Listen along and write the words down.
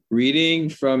Reading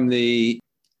from the,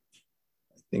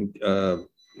 I think,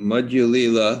 Madhya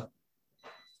Lila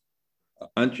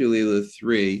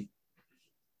 3,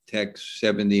 text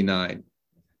 79.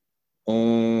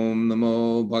 Om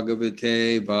Namo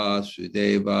Bhagavate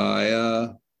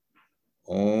Vasudevaya.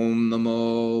 Om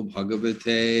Namo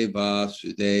Bhagavate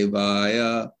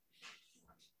Vasudevaya.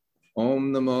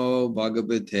 Om Namo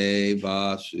Bhagavate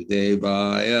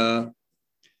Vasudevaya.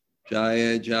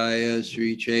 Jaya Jaya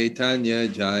Sri Chaitanya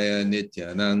Jaya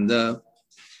Nityananda.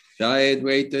 Jaya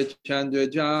Dvaita Chandra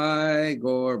Jaya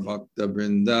Gaur Bhakta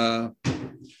Vrinda.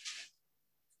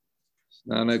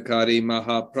 Snanakari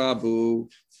Mahaprabhu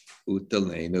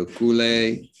Uttalena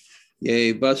Kule.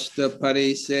 Ye Vasta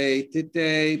Parise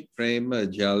Tite Prema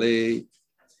Jale.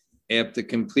 After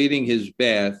completing his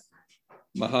bath,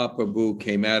 Mahaprabhu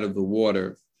came out of the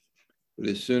water, but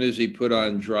as soon as he put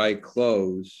on dry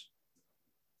clothes,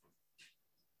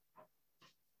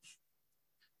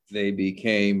 they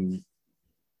became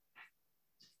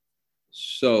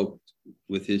soaked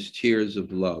with his tears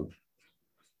of love.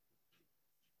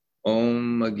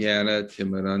 Om Jnana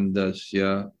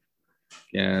Timirandasya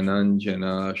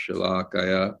Jnananjana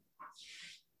Shalakaya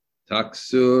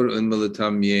Taksur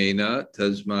Unmilitam Yena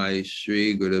Tasmai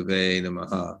Sri Gurave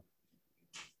Namaha.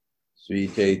 Sri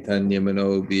Chaitanya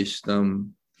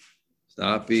Manobhistam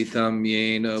Stapitam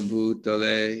Yena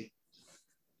Bhutale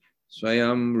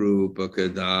Swayam Rupa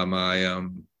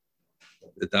Kadamayam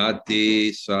Dadati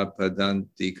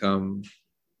Swapadantikam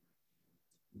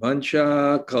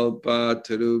Vancha Kalpa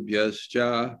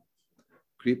Tarubhyascha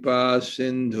Kripa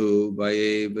Sindhu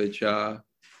Vayevacha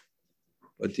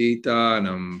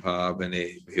Patitanam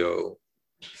Pavanebhyo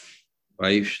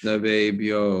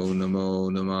Vaishnavebhyo Namo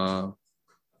Namah.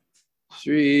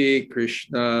 Sri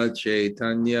Krishna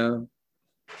Chaitanya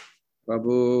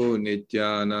Prabhu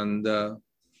Nityananda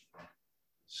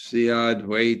Sri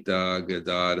Advaita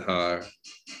Gadadhar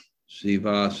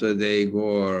Srivasade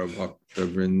Gaur Bhakta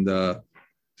Vrinda.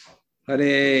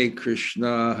 Hare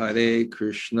Krishna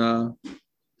Krishna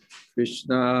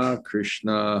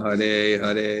Krishna Hare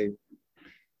Hare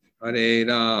Hare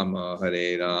Rama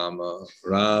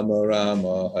Rama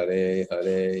Rama Hare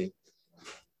Hare.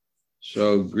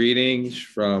 So greetings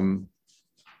from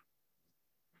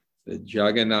the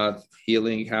Jagannath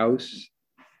Healing House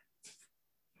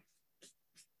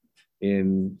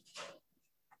in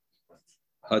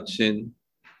Hudson,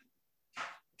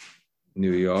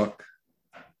 New York.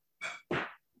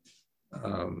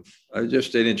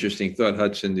 Just an interesting thought,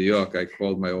 Hudson, New York. I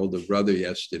called my older brother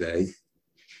yesterday,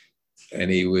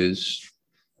 and he was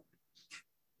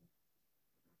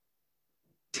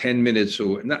 10 minutes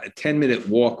away, not a 10-minute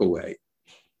walk away.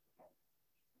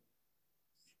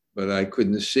 But I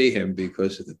couldn't see him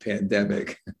because of the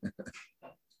pandemic.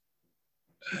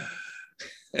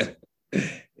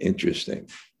 Interesting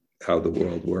how the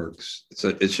world works.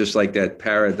 It's just like that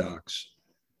paradox.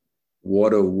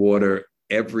 Water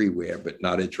everywhere, but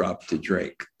not a drop to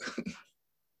drink.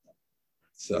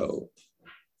 So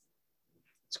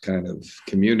it's kind of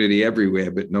community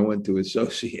everywhere, but no one to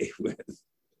associate with.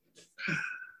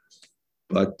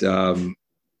 But I'm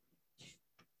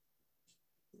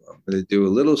going to do a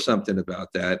little something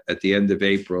about that. At the end of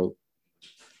April,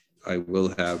 I will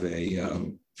have a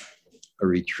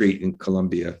retreat in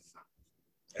Colombia,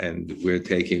 and we're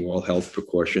taking all health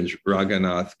precautions.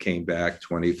 Raghunath came back,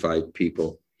 25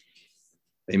 people.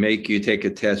 They make you take a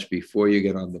test before you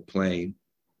get on the plane.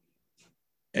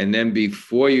 And then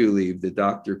before you leave, the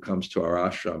doctor comes to our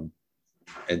ashram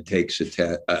and takes a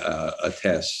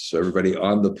test. So everybody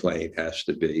on the plane has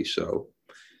to be. So,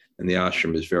 and the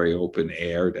ashram is very open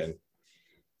aired, and it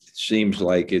seems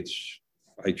like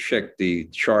I checked the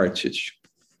charts, it's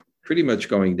pretty much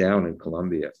going down in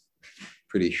Colombia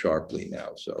pretty sharply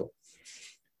now. So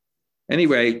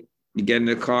anyway, you get in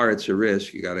the car, it's a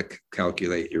risk. You got to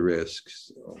calculate your risks.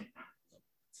 So,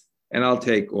 and I'll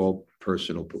take all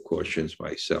personal precautions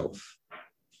myself.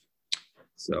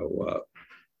 So,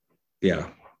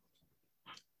 yeah.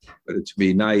 But it's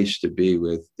be nice to be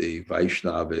with the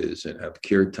Vaishnavas and have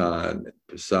kirtan and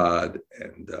prasad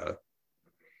and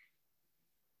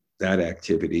that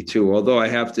activity too. Although I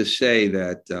have to say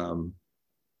that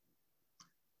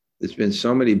there's been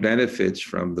so many benefits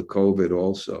from the COVID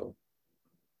also.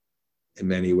 In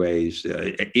many ways,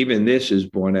 even this is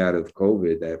born out of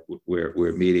COVID, that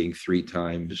we're meeting 3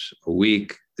 times a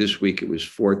week. This week it was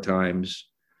 4 times.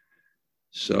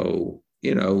 So,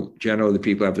 generally the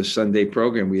people have a Sunday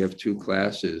program. We have 2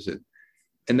 classes.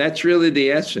 And that's really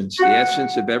the essence. The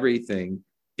essence of everything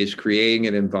is creating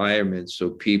an environment so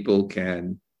people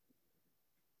can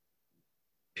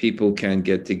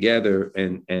get together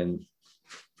and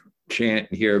chant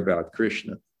and hear about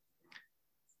Krishna.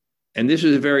 And this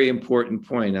is a very important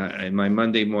point. In my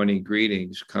Monday morning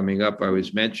greetings coming up, I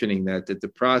was mentioning that the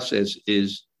process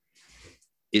is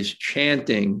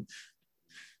chanting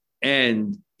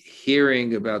and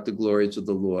hearing about the glories of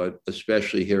the Lord,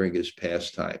 especially hearing his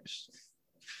pastimes.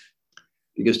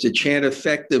 Because to chant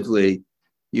effectively,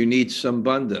 you need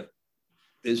sambandha.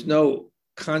 There's no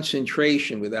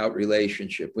concentration without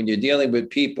relationship. When you're dealing with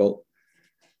people,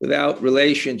 without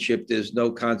relationship, there's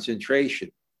no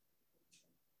concentration.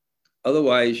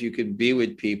 Otherwise, you can be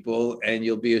with people and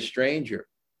you'll be a stranger.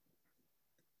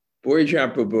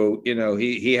 Burijan Prabhu,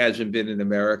 he hasn't been in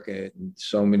America in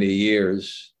so many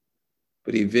years,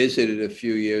 but he visited a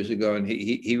few years ago, and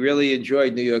he really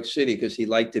enjoyed New York City because he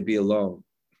liked to be alone.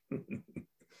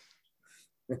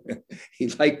 He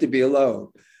liked to be alone.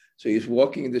 So he's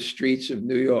walking the streets of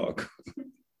New York.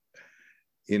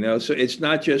 So it's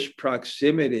not just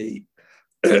proximity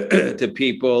to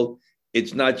people.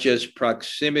 It's not just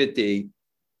proximity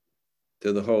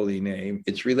to the holy name.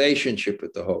 It's relationship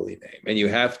with the holy name. And you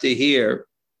have to hear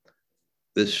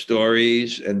the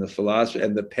stories and the philosophy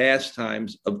and the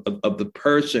pastimes of the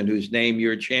person whose name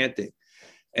you're chanting.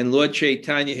 And Lord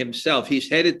Chaitanya himself, he's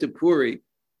headed to Puri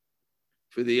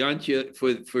for the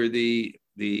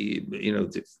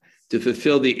to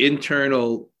fulfill the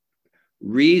internal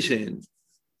reason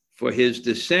for his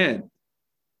descent,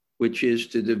 which is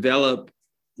to develop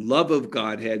love of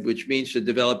Godhead, which means to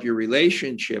develop your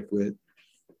relationship with.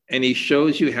 And he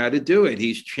shows you how to do it.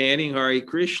 He's chanting Hare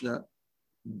Krishna,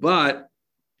 but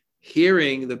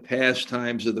hearing the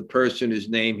pastimes of the person whose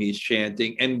name he's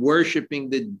chanting and worshiping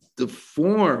the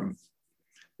form,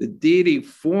 the deity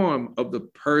form of the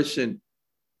person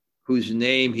whose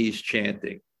name he's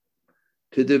chanting.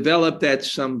 To develop that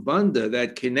sambandha,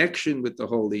 that connection with the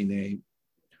holy name,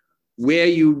 where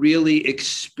you really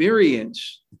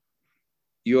experience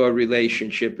your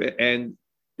relationship. And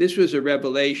this was a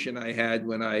revelation I had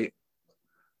when I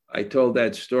told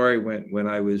that story when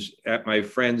I was at my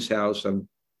friend's house. I'm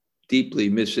deeply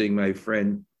missing my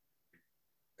friend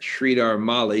Sridhar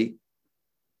Mali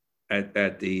at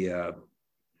the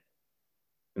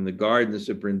in the gardens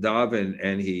of Vrindavan,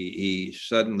 and he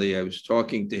suddenly, I was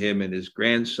talking to him, and his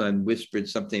grandson whispered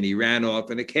something. He ran off,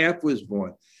 and a calf was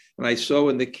born. And I saw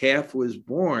when the calf was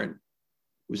born,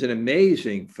 it was an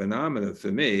amazing phenomenon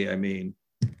for me. I mean,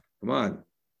 come on,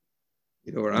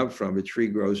 where I'm from, a tree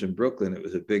grows in Brooklyn. It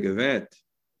was a big event.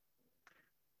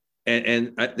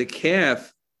 And the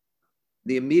calf,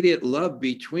 the immediate love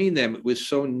between them, it was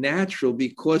so natural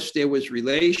because there was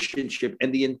relationship,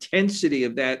 and the intensity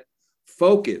of that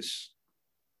focus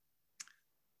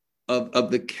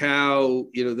of the cow,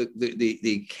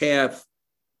 the calf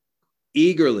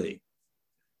eagerly.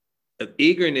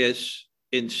 Eagerness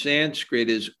in Sanskrit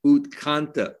is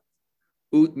utkanta.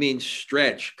 Ut means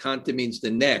stretch. Kanta means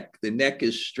the neck. The neck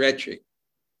is stretching.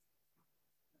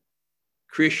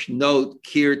 Krishnot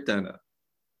kirtana,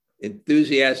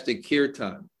 enthusiastic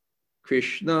kirtan.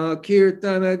 Krishna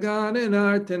kirtana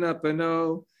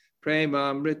gananartanapano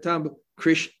premamritam.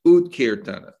 Krishna ut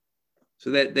kirtana.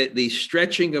 So that the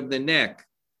stretching of the neck,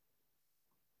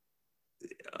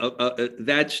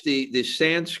 that's the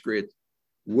Sanskrit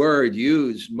word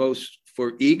used most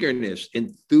for eagerness,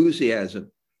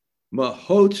 enthusiasm.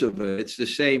 Mahotsava, it's the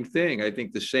same thing. I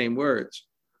think the same words.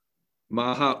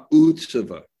 Maha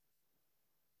utsava.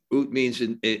 Ut means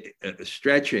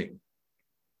stretching,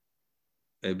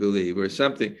 I believe, or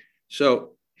something.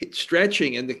 So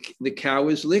stretching, and the cow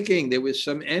was licking. There was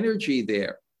some energy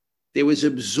there. There was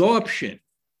absorption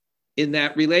in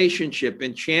that relationship.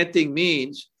 And chanting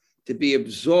means to be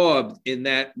absorbed in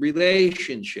that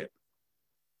relationship.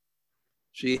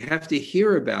 So you have to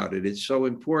hear about it. It's so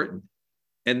important.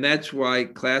 And that's why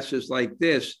classes like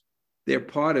this, they're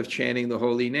part of chanting the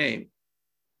holy name.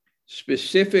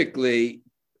 Specifically,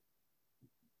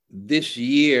 this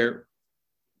year,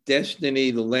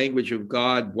 Destiny, the language of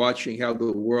God, watching how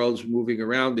the world's moving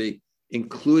around me,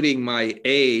 including my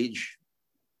age,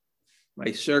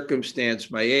 my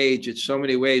circumstance, my age, it's so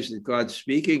many ways that God's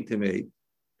speaking to me.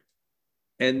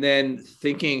 And then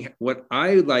thinking what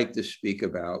I like to speak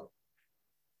about.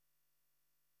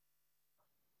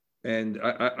 And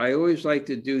I always like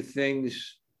to do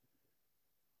things,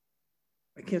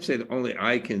 I can't say that only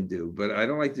I can do, but I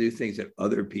don't like to do things that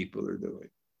other people are doing.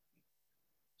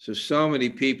 So many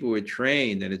people were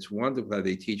trained, and it's wonderful how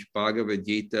they teach Bhagavad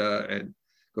Gita and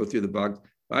go through the Bhagavad.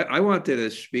 I wanted to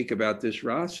speak about this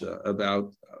rasa,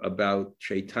 about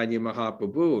Chaitanya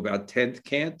Mahaprabhu, about 10th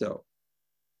canto,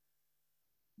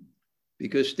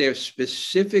 because they're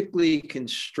specifically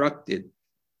constructed.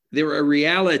 They're a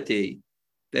reality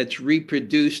that's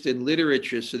reproduced in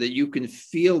literature so that you can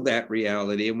feel that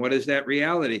reality. And what is that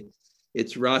reality?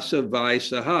 It's rasa vai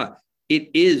saha.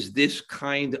 It is this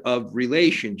kind of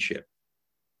relationship.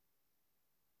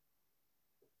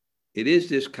 It is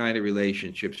this kind of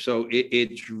relationship. So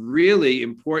it's really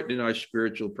important in our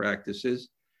spiritual practices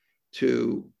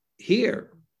to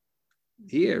hear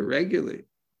regularly.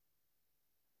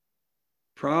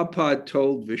 Prabhupada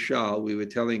told Vishal, we were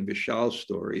telling Vishal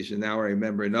stories, and now I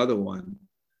remember another one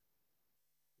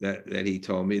that he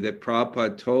told me, that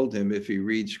Prabhupada told him if he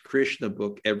reads Krishna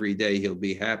book every day, he'll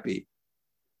be happy.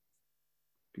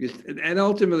 And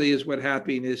ultimately is what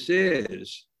happiness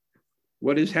is.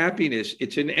 What is happiness?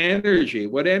 It's an energy.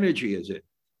 What energy is it?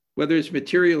 Whether it's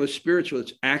material or spiritual,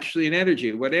 it's actually an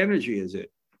energy. What energy is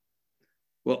it?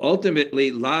 Well,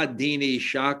 ultimately, La Dini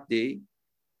Shakti,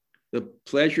 the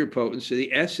pleasure potency,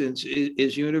 the essence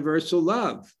is universal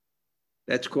love.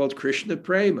 That's called Krishna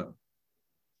Prema.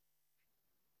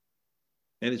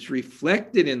 And it's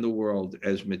reflected in the world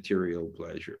as material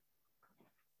pleasure.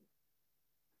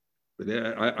 But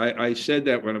I said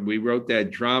that when we wrote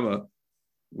that drama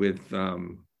with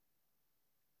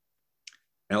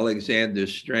Alexander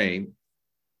Strain,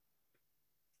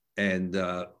 and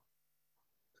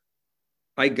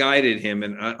I guided him,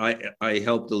 and I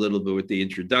helped a little bit with the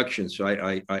introduction. So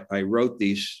I wrote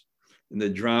these in the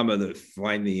drama that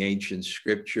find the ancient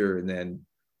scripture, and then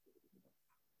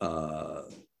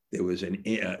there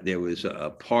was a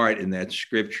part in that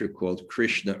scripture called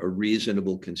Krishna, a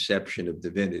reasonable conception of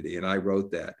divinity, and I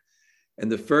wrote that.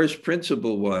 And the first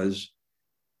principle was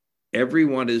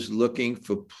everyone is looking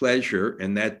for pleasure,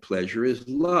 and that pleasure is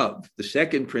love. The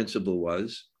second principle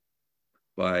was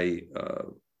by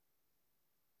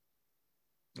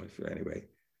anyway,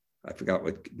 I forgot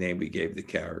what name we gave the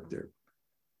character.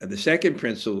 And the second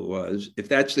principle was, if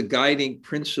that's the guiding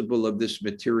principle of this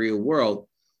material world,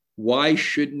 why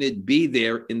shouldn't it be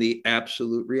there in the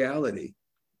absolute reality?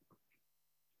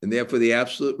 And therefore, the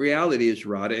absolute reality is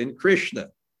Radha and Krishna.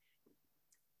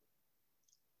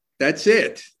 That's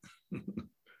it.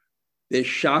 There's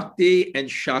Shakti and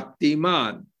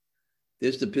Shaktiman.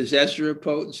 There's the possessor of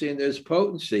potency and there's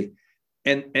potency.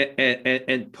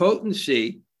 And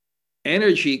potency,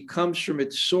 energy comes from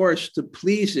its source to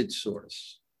please its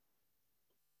source.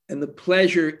 And the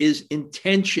pleasure is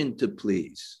intention to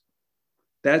please.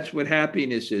 That's what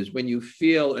happiness is, when you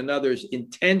feel another's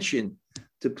intention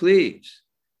to please.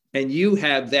 And you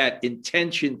have that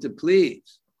intention to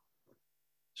please.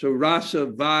 So rasa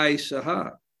vai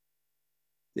saha.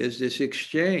 There's this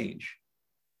exchange.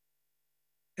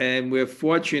 And we're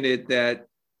fortunate that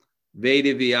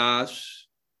Veda Vyas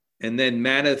and then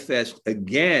manifest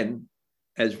again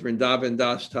as Vrindavan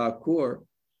Das Thakur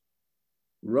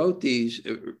wrote these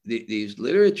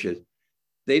literatures.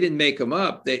 They didn't make them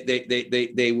up.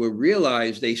 They were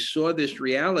realized, they saw this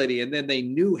reality, and then they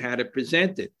knew how to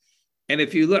present it. And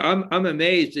if you look, I'm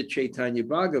amazed at Chaitanya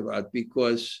Bhagavat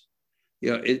because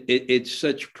it's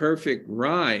such perfect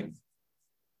rhyme.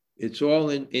 It's all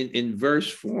in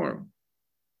verse form.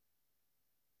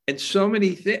 And so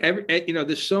many things,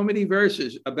 there's so many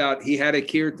verses about he had a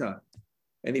kirtan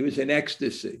and he was in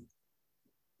ecstasy.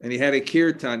 And he had a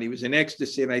kirtan, he was in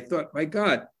ecstasy. And I thought, my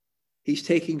God, he's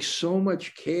taking so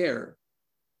much care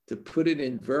to put it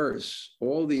in verse,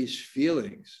 all these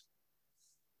feelings.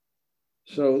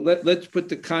 So let's put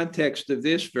the context of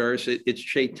this verse. It's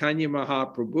Chaitanya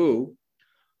Mahaprabhu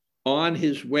on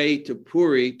his way to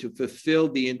Puri to fulfill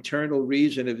the internal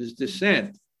reason of his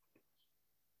descent.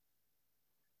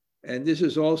 And this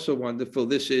is also wonderful.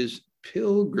 This is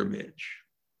pilgrimage.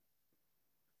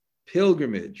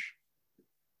 Pilgrimage.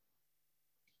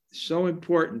 So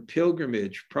important,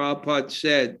 pilgrimage. Prabhupada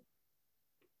said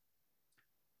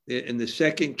in the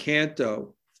second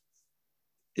canto,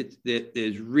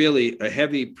 there's really a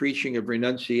heavy preaching of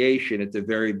renunciation at the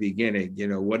very beginning.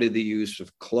 What are the use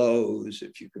of clothes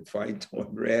if you can find torn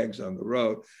rags on the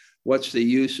road? What's the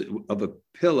use of a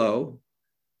pillow?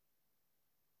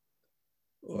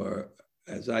 Or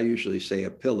as I usually say,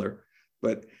 a pillar,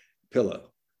 but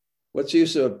pillow. What's the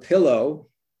use of a pillow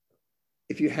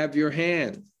if you have your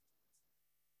hand?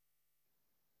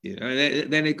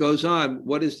 And then it goes on.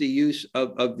 What is the use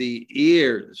of the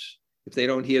ears if they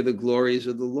don't hear the glories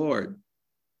of the Lord?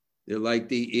 They're like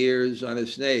the ears on a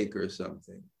snake or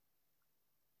something.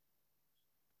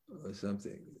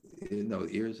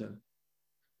 Ears on.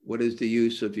 What is the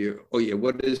use of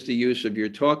what is the use of your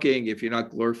talking if you're not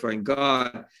glorifying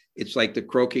God? It's like the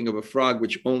croaking of a frog,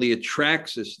 which only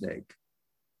attracts a snake.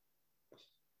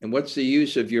 And what's the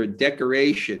use of your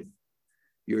decoration,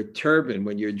 your turban?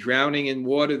 When you're drowning in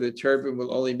water, the turban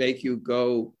will only make you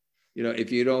go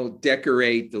if you don't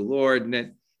decorate the Lord.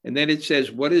 And then it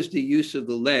says, what is the use of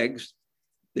the legs?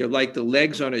 They're like the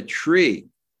legs on a tree,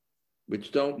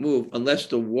 which don't move unless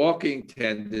the walking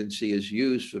tendency is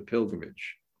used for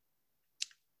pilgrimage.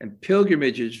 And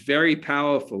pilgrimage is very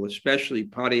powerful, especially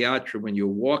padayatra, when you're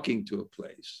walking to a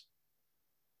place.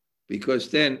 Because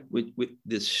then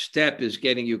this step is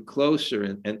getting you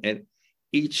closer, and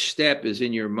each step is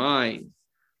in your mind.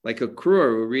 Like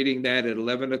Akrura, we're reading that at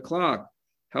 11 o'clock.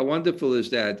 How wonderful is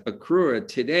that? Akrura,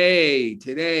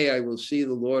 today I will see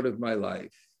the Lord of my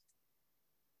life.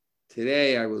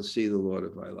 Today I will see the Lord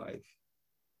of my life.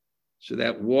 So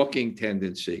that walking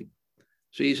tendency.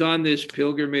 So he's on this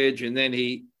pilgrimage, and then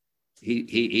he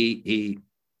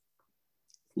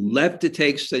left to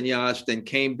take sannyas, then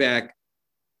came back,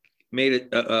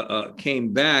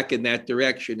 came back in that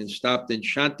direction and stopped in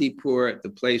Shantipur at the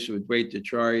place of Advaita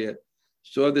Acharya,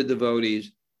 saw the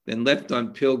devotees, then left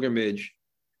on pilgrimage,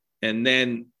 and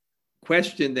then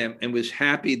questioned them and was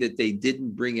happy that they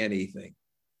didn't bring anything.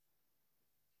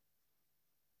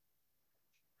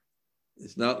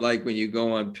 It's not like when you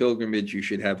go on pilgrimage, you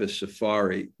should have a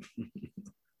safari,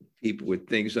 people with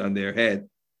things on their head,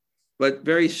 but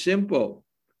very simple,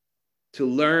 to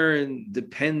learn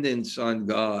dependence on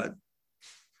God.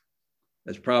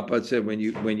 As Prabhupada said, when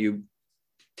you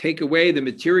take away the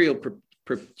material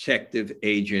protective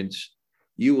agents,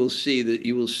 you will see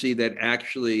that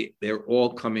actually they're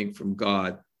all coming from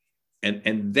God.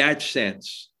 And that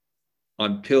sense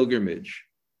on pilgrimage,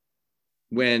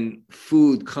 when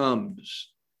food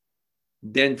comes,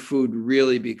 then food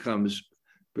really becomes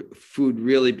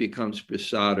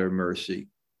prasad or mercy.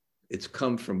 It's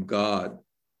come from God.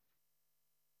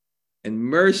 And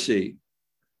mercy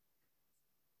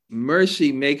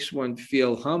makes one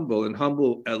feel humble, and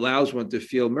humble allows one to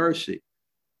feel mercy.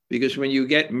 Because when you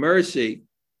get mercy,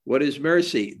 what is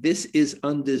mercy? This is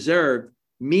undeserved,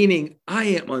 meaning I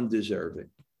am undeserving.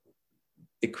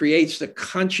 It creates the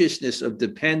consciousness of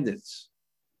dependence.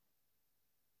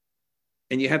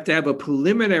 And you have to have a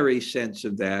preliminary sense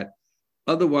of that.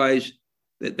 Otherwise,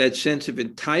 that sense of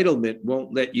entitlement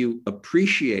won't let you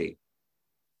appreciate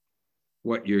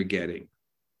what you're getting.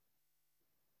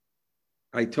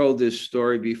 I told this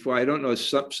story before. I don't know,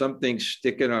 something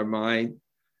stick in our mind.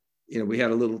 We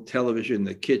had a little television in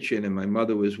the kitchen, and my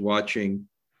mother was watching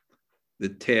the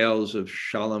tales of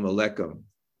Shalom Aleichem.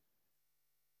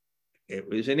 It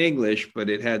was in English, but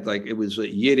it was a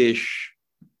Yiddish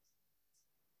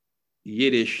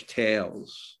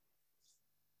tales.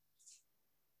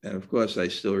 And of course, I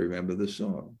still remember the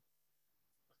song.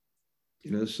 You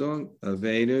know the song?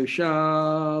 Avenu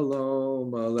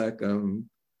Shalom Aleichem.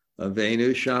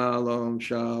 Avenu Shalom,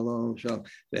 Shalom, Shalom.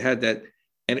 They had that.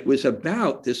 And it was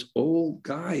about this old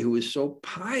guy who was so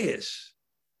pious.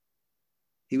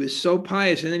 He was so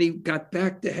pious. And then he got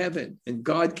back to heaven. And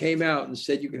God came out and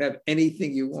said, you can have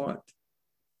anything you want.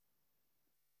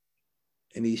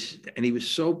 And he was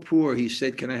so poor. He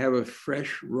said, can I have a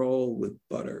fresh roll with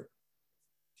butter?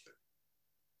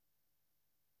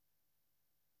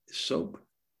 So,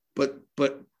 but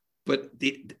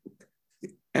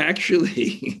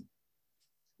actually,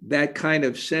 that kind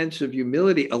of sense of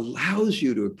humility allows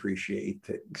you to appreciate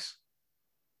things.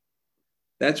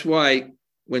 That's why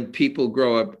when people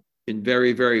grow up in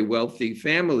very, very wealthy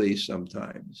families,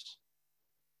 sometimes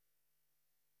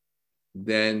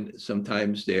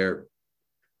their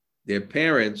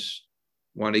parents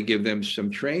want to give them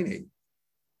some training.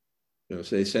 So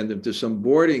they send them to some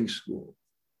boarding school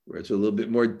where it's a little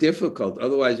bit more difficult.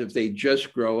 Otherwise, if they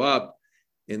just grow up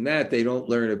in that, they don't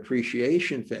learn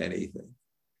appreciation for anything.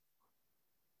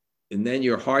 And then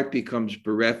your heart becomes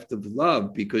bereft of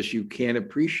love because you can't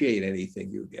appreciate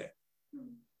anything you get.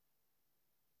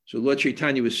 So Lord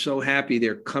Chaitanya was so happy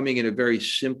they're coming in a very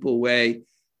simple way,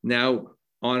 now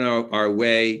on our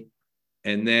way.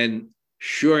 And then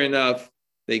sure enough,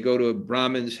 they go to a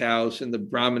Brahmin's house, and the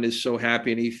Brahmin is so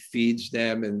happy and he feeds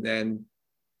them. And then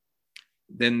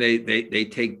they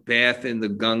take bath in the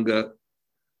Ganga.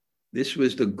 This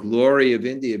was the glory of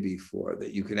India before,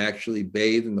 that you can actually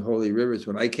bathe in the holy rivers.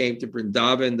 When I came to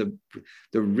Vrindavan,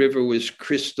 the river was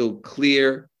crystal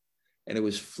clear, and it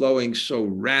was flowing so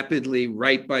rapidly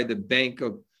right by the bank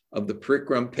of the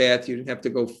Parikram path. You didn't have to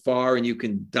go far, and you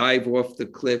can dive off the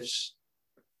cliffs.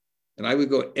 And I would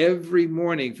go every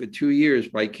morning for 2 years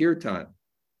by kirtan.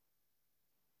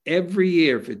 Every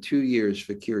year for 2 years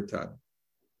for kirtan.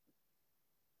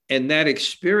 And that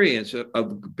experience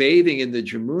of bathing in the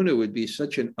Jamuna would be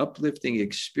such an uplifting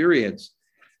experience.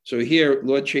 So here,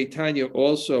 Lord Chaitanya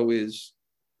also is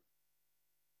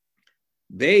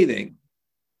bathing.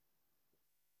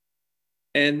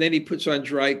 And then he puts on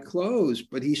dry clothes,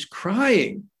 but he's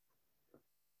crying.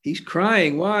 He's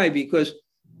crying. Why? Because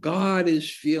God is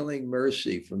feeling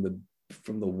mercy from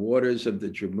the waters of the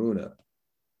Jamuna.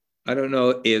 I don't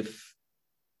know if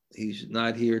he's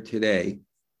not here today,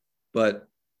 but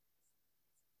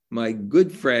my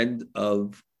good friend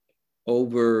of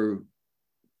over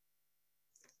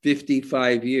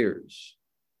 55 years,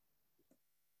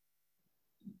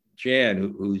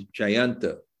 Jan, who's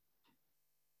Jayanta,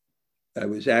 I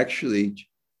was actually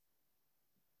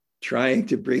trying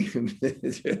to bring him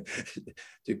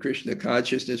to Krishna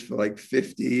consciousness for like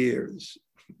 50 years.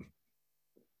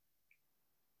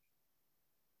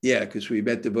 Yeah, because we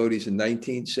met devotees in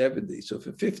 1970. So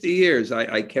for 50 years,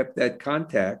 I kept that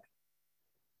contact.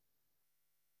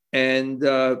 And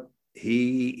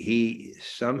he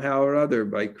somehow or other,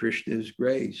 by Krishna's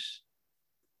grace,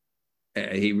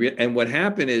 and what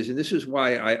happened is, and this is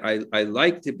why I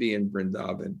like to be in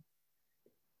Vrindavan,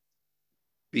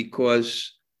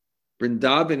 because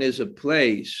Vrindavan is a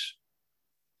place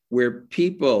where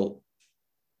people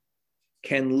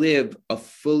can live a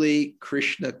fully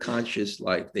Krishna conscious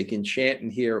life. They can chant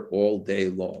and hear all day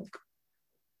long,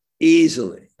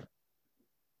 easily.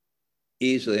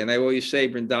 And I always say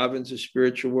Vrindavan's a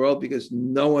spiritual world because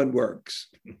no one works.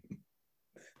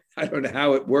 I don't know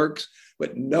how it works,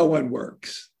 but no one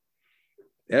works.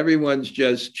 Everyone's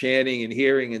just chanting and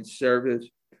hearing and service.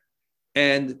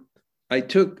 And I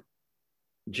took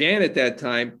Jan at that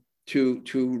time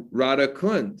to Radha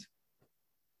Kund.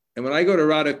 And when I go to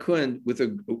Radha Kund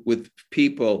with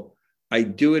people, I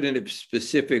do it in a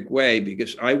specific way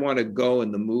because I want to go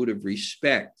in the mood of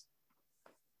respect.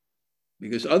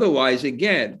 Because otherwise,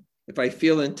 again, if I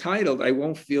feel entitled, I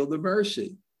won't feel the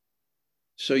mercy.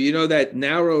 So, you know, that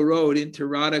narrow road into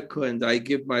Radha Kund, I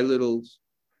give my little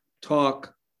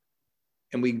talk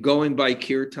and we go in by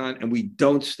Kirtan and we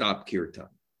don't stop Kirtan.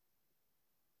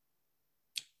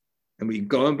 And we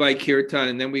go in by Kirtan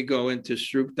and then we go into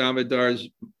Srup Damodar's,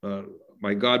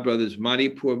 my godbrother's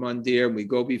Manipur Mandir, and we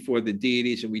go before the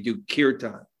deities and we do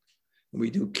Kirtan. And we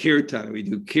do Kirtan and we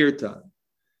do Kirtan.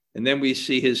 And then we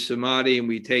see his samadhi and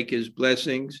we take his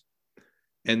blessings.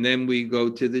 And then we go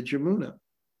to the Jamuna.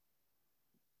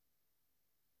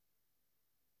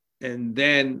 And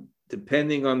then,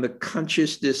 depending on the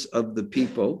consciousness of the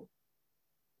people,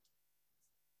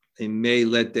 they may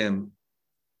let them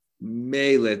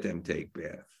take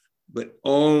bath, but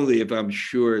only if I'm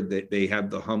sure that they have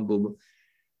the humble.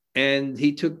 And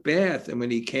he took bath, and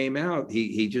when he came out,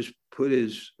 he just put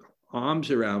his arms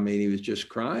around me and he was just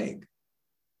crying.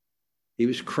 He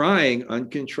was crying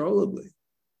uncontrollably.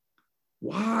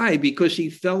 Why? Because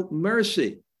he felt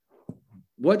mercy.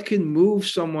 What can move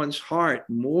someone's heart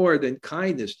more than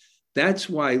kindness? That's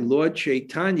why Lord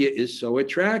Chaitanya is so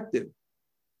attractive.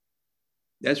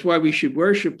 That's why we should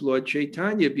worship Lord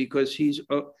Chaitanya, because he's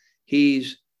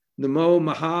Namo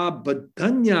Maha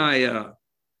Badanyaya.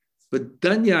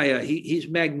 Badanyaya, he's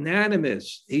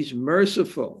magnanimous, he's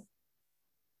merciful.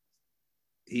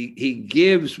 He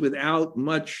gives without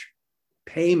much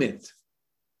payment.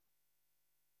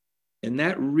 And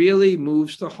that really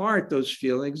moves the heart, those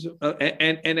feelings.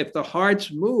 And if the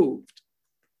heart's moved,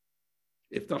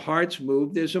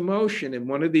 there's emotion. And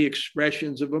one of the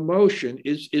expressions of emotion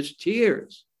is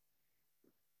tears.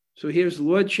 So here's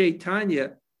Lord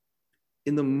Chaitanya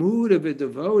in the mood of a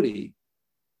devotee,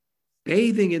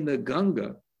 bathing in the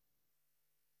Ganga,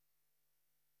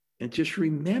 and just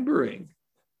remembering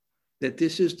that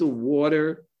this is the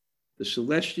water, the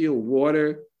celestial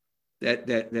water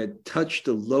that touched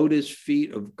the lotus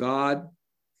feet of God,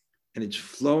 and it's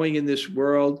flowing in this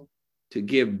world to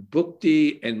give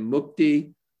bhukti and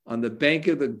mukti. On the bank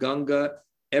of the Ganga,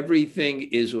 everything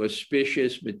is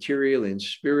auspicious, material and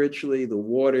spiritually. The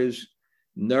waters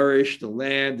nourish the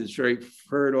land. It's very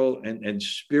fertile and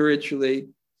spiritually.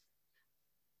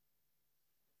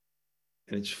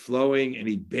 And it's flowing, and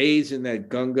he bathes in that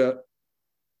Ganga.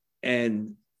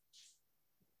 And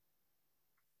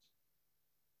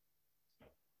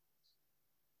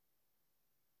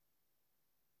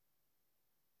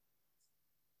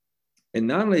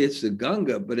not only it's the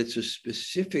Ganga, but it's a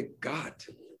specific ghat,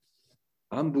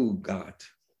 Ambu Ghat,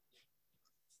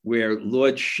 where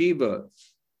Lord Shiva,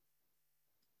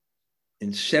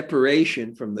 in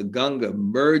separation from the Ganga,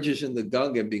 merges in the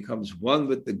Ganga and becomes one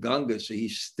with the Ganga. So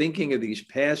he's thinking of these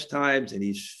past times and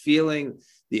he's feeling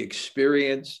the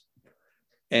experience.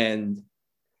 And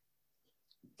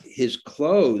his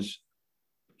clothes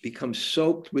become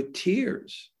soaked with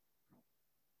tears.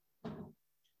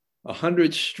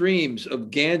 100 streams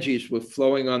of Ganges were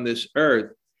flowing on this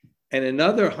earth, and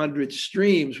another 100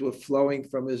 streams were flowing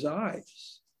from his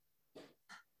eyes.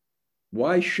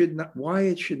 Why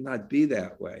it should not be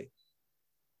that way?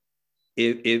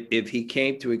 If he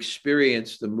came to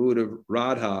experience the mood of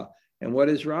Radha, and what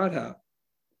is Radha?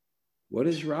 What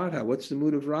is Radha? What's the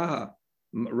mood of Radha?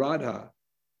 Radha.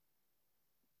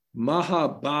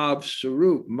 Mahabhav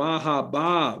Sarup,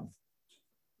 Mahabhav,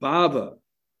 Bhava,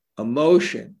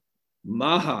 emotion,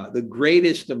 Maha, the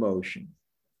greatest emotion.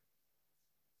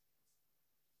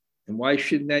 And why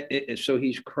shouldn't that? So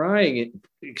he's crying and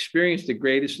experienced the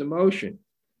greatest emotion.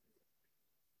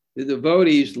 The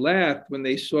devotees laughed when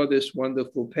they saw this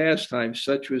wonderful pastime.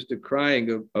 Such was the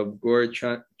crying of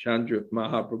Gaura Chandra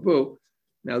Mahaprabhu.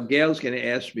 Now Gail's going to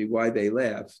ask me why they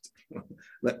laughed.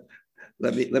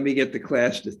 let me get the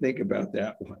class to think about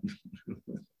that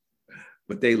one.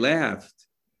 But they laughed.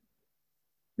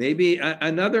 Maybe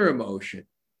another emotion.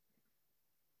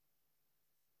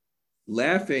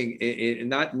 Laughing,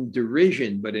 not in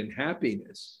derision, but in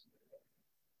happiness.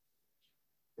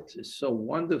 It's just so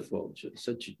wonderful,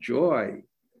 such a joy.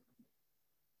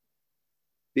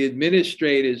 The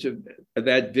administrators of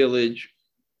that village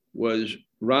was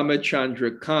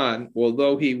Ramachandra Khan.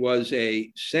 Although he was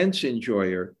a sense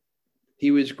enjoyer, he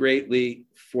was greatly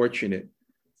fortunate.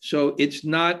 So it's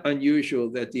not unusual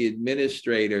that the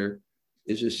administrator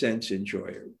is a sense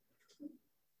enjoyer,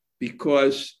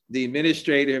 because the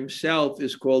administrator himself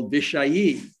is called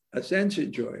Vishayi, a sense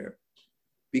enjoyer.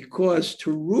 Because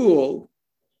to rule,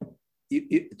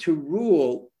 you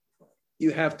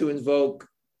have to invoke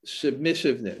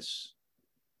submissiveness.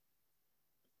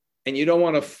 And you don't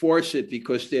want to force it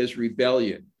because there's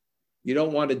rebellion. You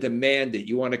don't want to demand it.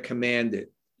 You want to command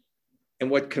it. And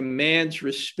what commands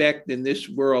respect in this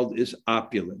world is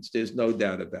opulence. There's no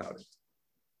doubt about it.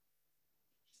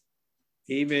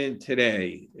 Even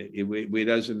today, it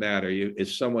doesn't matter.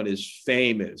 If someone is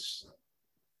famous,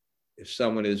 if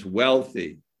someone is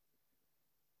wealthy,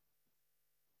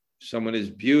 someone is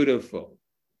beautiful,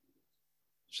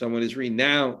 someone is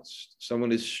renounced,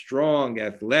 someone is strong,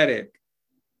 athletic,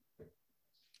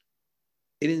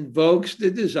 it invokes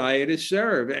the desire to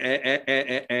serve,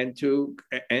 and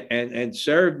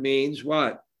serve means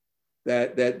what?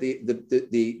 That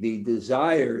the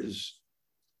desires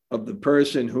of the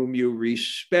person whom you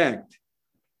respect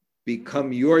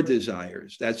become your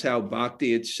desires. That's how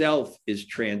bhakti itself is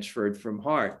transferred from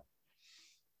heart.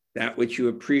 That which you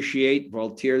appreciate,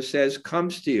 Voltaire says,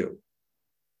 comes to you.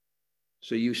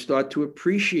 So you start to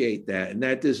appreciate that, and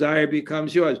that desire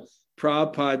becomes yours.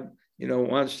 Prabhupada,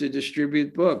 wants to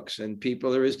distribute books, and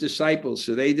people are his disciples,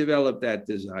 so they develop that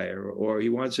desire. Or he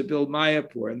wants to build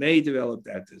Mayapur, and they develop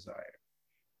that desire.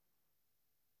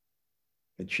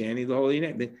 And chanting the holy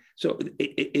name. So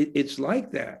it's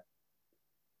like that.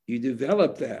 You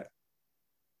develop that.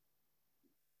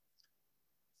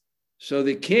 So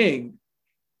the king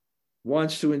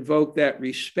wants to invoke that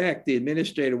respect. The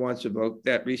administrator wants to invoke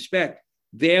that respect.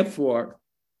 Therefore,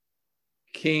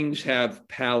 kings have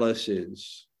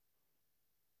palaces.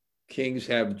 Kings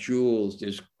have jewels.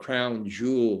 There's crown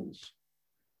jewels.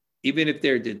 Even if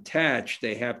they're detached,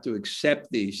 they have to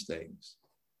accept these things,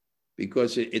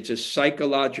 because it's a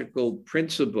psychological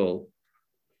principle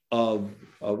of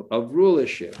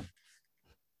rulership.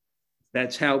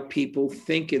 That's how people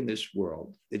think in this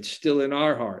world. It's still in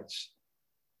our hearts.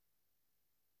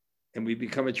 And we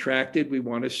become attracted, we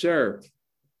want to serve.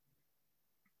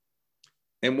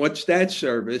 And what's that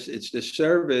service? It's the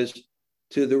service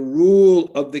to the rule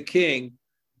of the king,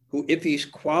 who, if he's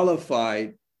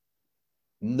qualified,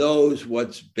 knows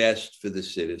what's best for the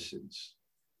citizens,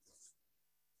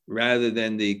 rather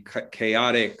than the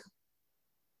chaotic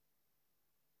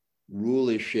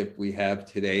rulership we have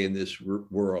today in this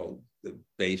world,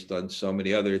 based on so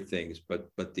many other things, but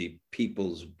the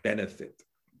people's benefit.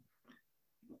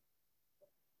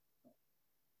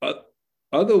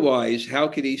 Otherwise, how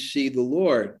could he see the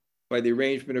Lord? By the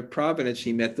arrangement of providence,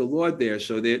 he met the Lord there.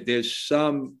 So there's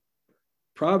some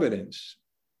providence.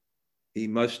 He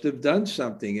must have done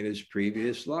something in his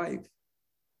previous life.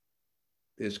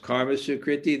 There's karma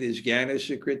sukriti, there's jnana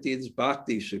sukriti, there's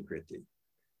bhakti sukriti.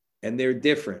 And they're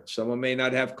different. Someone may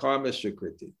not have karma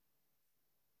sukriti.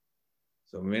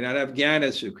 Someone may not have jnana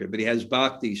sukriti, but he has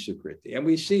bhakti sukriti. And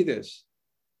we see this.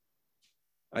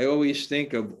 I always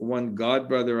think of one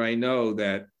godbrother I know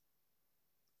that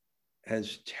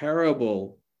has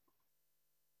terrible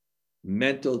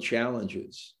mental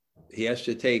challenges. He has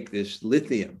to take this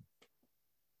lithium,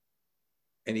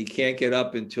 and he can't get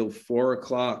up until 4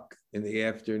 o'clock in the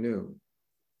afternoon.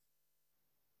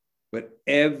 But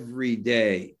every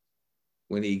day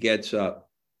when he gets up,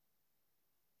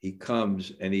 he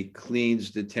comes and he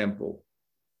cleans the temple.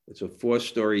 It's a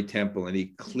 4-story temple, and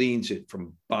he cleans it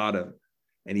from bottom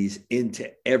and he's into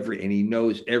and he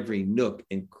knows every nook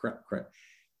and crack.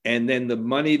 And then the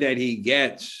money that he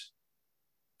gets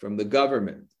from the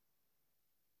government,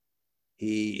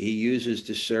 he uses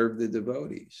to serve the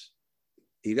devotees.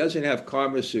 He doesn't have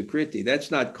karma sukriti.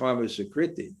 That's not karma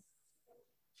sukriti,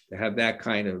 to have that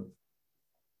kind of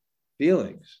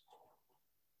feelings.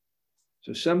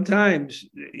 So sometimes,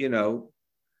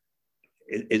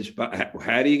 it's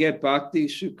how do you get bhakti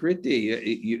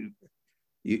sukriti?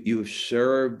 You've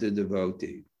served the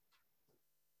devotee.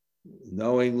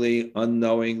 Knowingly,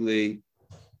 unknowingly,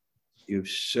 you've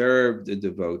served the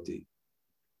devotee.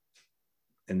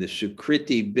 And the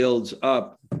sukriti builds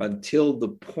up until the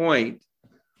point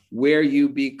where you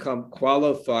become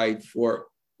qualified for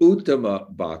uttama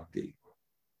bhakti.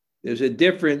 There's a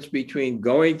difference between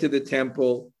going to the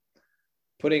temple,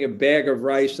 putting a bag of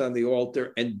rice on the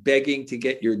altar and begging to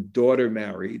get your daughter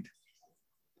married,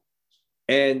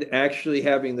 and actually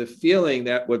having the feeling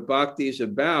that what bhakti is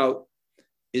about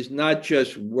is not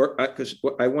just work. Because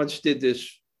I once did this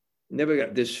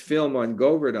film on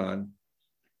Govardhan,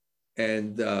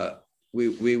 and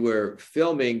we were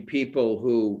filming people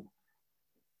who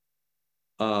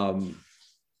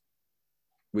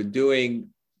were doing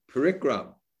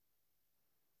parikram.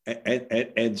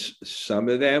 And some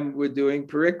of them were doing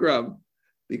parikram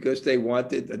because they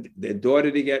wanted their daughter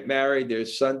to get married, their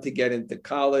son to get into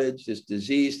college, this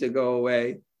disease to go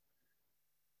away.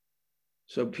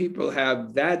 So people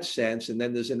have that sense, and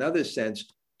then there's another sense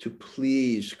to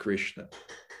please Krishna.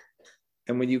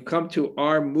 And when you come to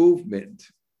our movement,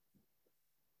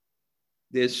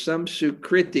 there's some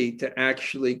sukriti to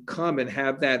actually come and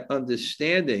have that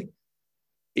understanding.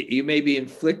 You may be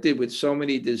inflicted with so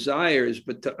many desires,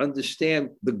 but to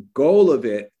understand the goal of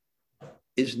it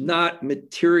is not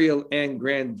material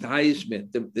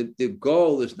aggrandizement. The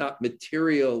goal is not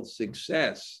material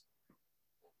success.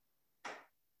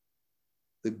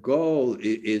 The goal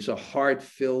is a heart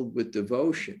filled with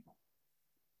devotion.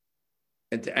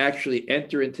 And to actually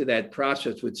enter into that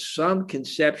process with some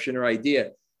conception or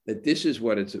idea that this is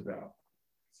what it's about.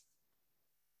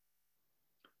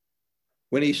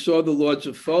 When he saw the Lord's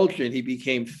effulgence, he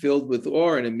became filled with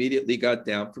awe and immediately got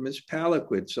down from his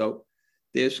palanquin. So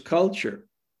there's culture.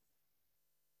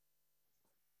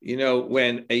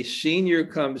 When a senior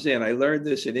comes in, I learned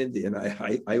this in India, and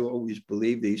I always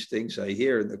believe these things I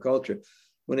hear in the culture.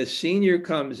 When a senior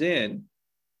comes in,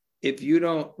 if you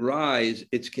don't rise,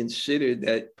 it's considered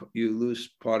that you lose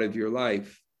part of your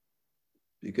life,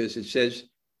 because it says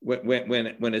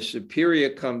when a superior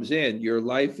comes in, your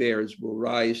life heirs will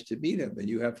rise to meet him, and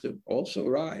you have to also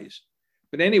rise.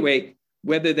 But anyway,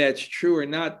 whether that's true or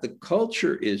not, the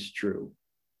culture is true.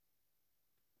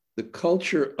 The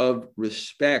culture of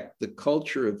respect, the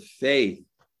culture of faith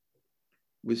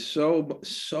was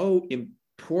so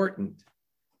important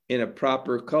in a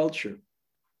proper culture.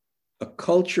 A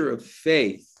culture of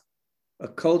faith, a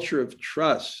culture of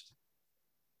trust.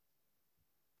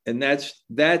 And that's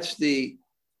the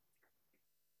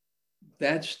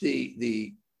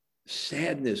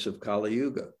sadness of Kali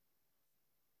Yuga.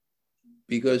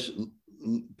 Because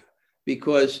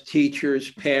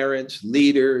teachers, parents,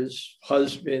 leaders,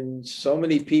 husbands, so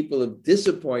many people have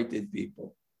disappointed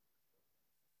people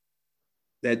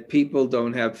that people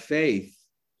don't have faith.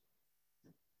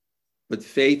 But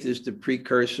faith is the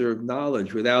precursor of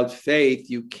knowledge. Without faith,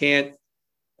 you can't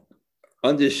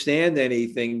understand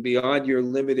anything beyond your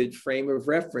limited frame of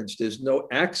reference. There's no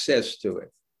access to it.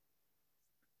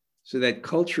 So that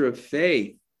culture of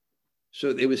faith,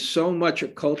 so there was so much a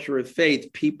culture of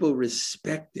faith, people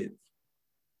respected.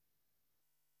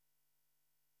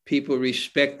 People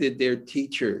respected their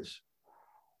teachers.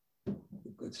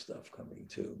 Good stuff coming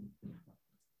too.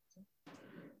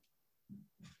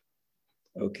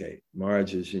 Okay,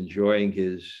 Marge is enjoying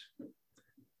his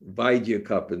Vaidya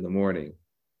cup in the morning.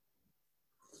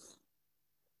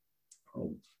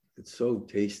 Oh, it's so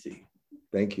tasty.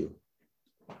 Thank you.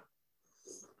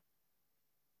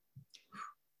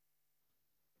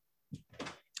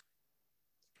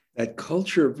 That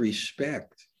culture of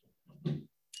respect.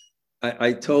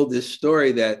 I told this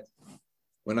story that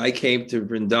when I came to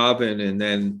Vrindavan, and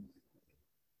then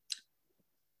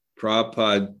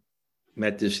Prabhupada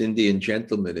met this Indian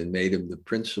gentleman and made him the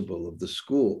principal of the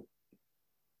school.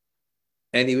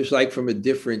 And he was like from a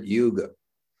different yuga.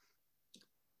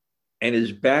 And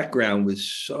his background was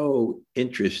so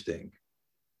interesting.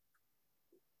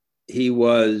 He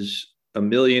was a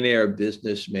millionaire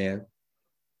businessman.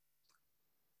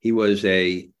 He was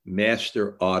a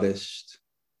master artist.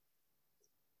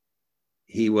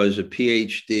 He was a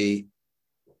PhD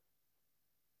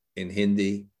in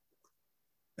Hindi,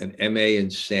 an MA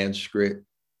in Sanskrit.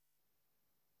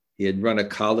 He had run a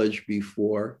college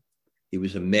before. He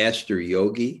was a master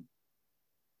yogi.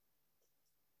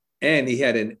 And he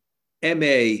had an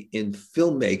MA in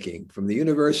filmmaking from the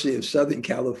University of Southern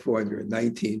California in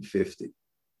 1950.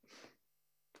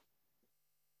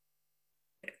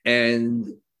 And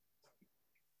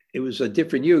it was a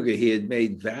different yoga. He had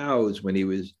made vows when he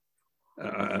was,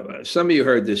 some of you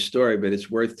heard this story, but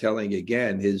it's worth telling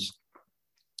again.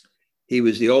 He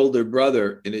was the older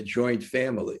brother in a joint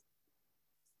family.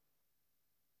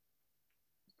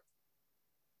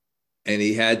 And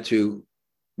he had to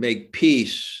make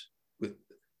peace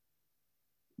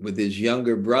with his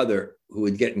younger brother, who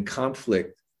would get in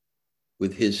conflict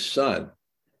with his son,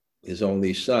 his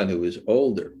only son, who was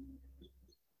older.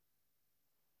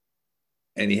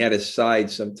 And he had to side.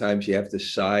 Sometimes you have to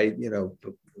side, you know.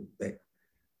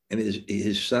 And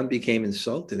his son became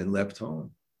insulted and left home.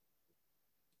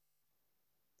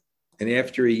 And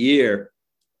after a year,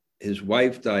 his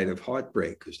wife died of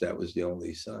heartbreak because that was the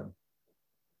only son.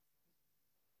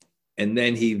 And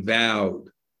then he vowed,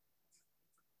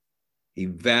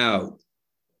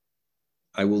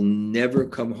 I will never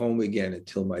come home again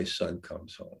until my son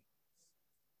comes home.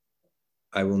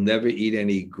 I will never eat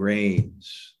any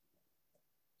grains,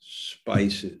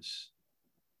 spices,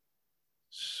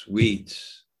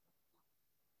 sweets,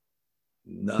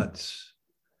 nuts.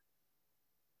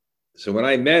 So when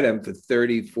I met him for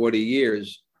 30, 40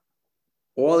 years,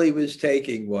 all he was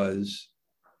taking was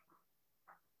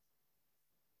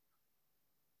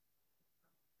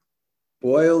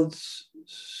boiled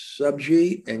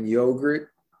sabji and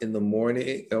yogurt in the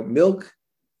morning, milk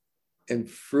and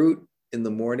fruit in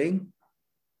the morning.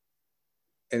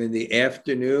 And in the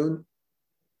afternoon,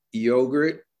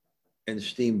 yogurt and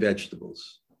steamed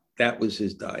vegetables. That was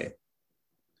his diet.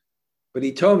 But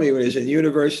he told me when he was in the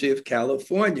University of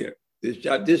California,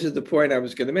 this is the point I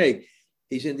was going to make.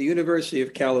 He's in the University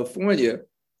of California,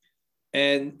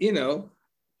 and, you know,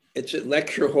 it's a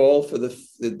lecture hall for the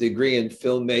degree in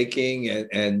filmmaking,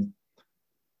 and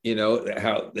you know,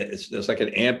 how there's like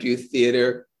an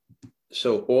amphitheater.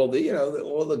 So all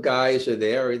the guys are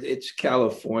there. It's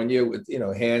California with, you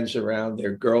know, hands around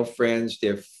their girlfriends,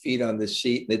 their feet on the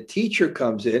seat. And the teacher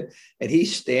comes in and he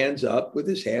stands up with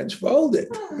his hands folded.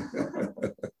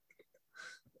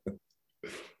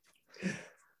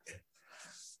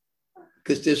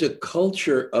 Because there's a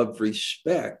culture of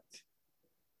respect,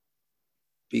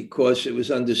 because it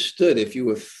was understood if you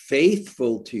were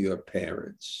faithful to your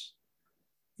parents,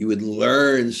 you would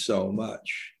learn so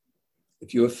much.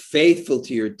 If you were faithful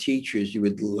to your teachers, you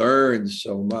would learn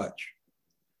so much.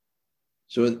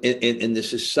 So in the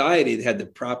society that had the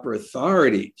proper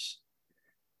authorities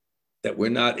that were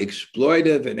not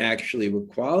exploitive and actually were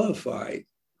qualified,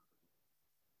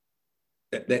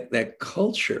 that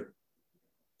culture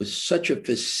was such a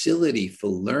facility for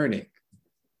learning.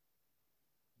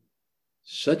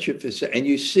 Such a facility. And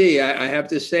you see, I have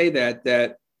to say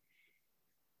that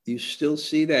you still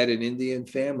see that in Indian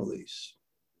families.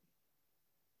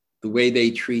 The way they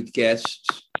treat guests,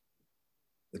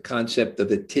 the concept of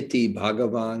the Titi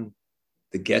Bhagavan,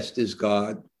 the guest is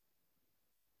God.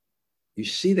 You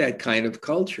see that kind of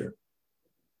culture.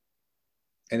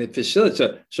 And it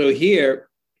facilitates. So here,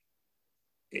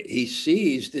 he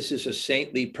sees this is a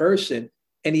saintly person,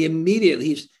 and he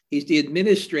immediately, he's the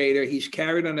administrator, he's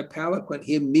carried on a palanquin,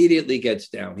 he immediately gets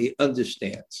down, he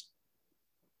understands.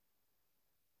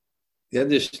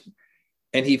 And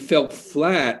he fell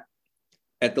flat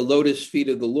at the lotus feet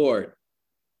of the Lord.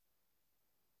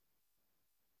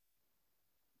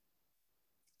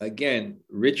 Again,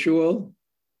 ritual.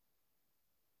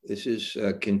 This is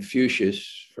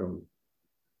Confucius from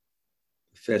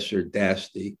Professor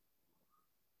Dasti,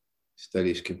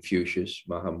 studies Confucius,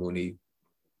 Mahamuni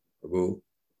Prabhu.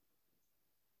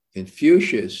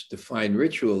 Confucius defined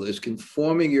ritual as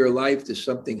conforming your life to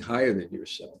something higher than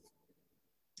yourself.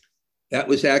 That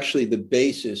was actually the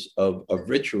basis of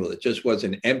ritual. It just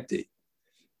wasn't empty.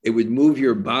 It would move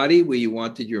your body where you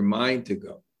wanted your mind to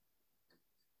go.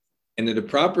 And in a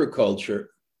proper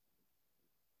culture,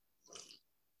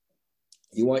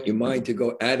 you want your mind to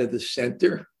go out of the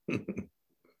center, and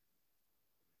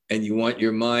you want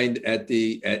your mind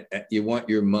you want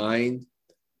your mind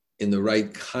in the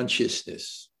right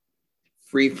consciousness,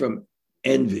 free from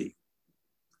envy,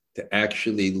 to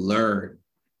actually learn.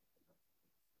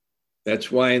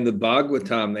 That's why in the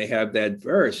Bhagavatam they have that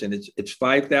verse, and it's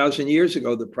 5,000 years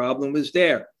ago. The problem was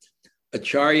there.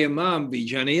 Acharya mam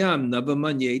vijanayam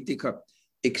navamanyeti.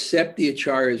 Accept the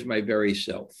Acharya as my very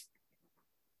self.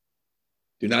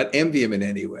 Do not envy him in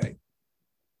any way.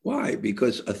 Why?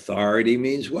 Because authority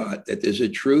means what? That there's a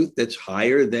truth that's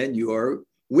higher than your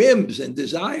whims and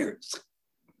desires.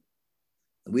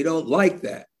 We don't like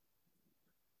that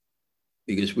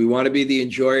because we want to be the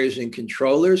enjoyers and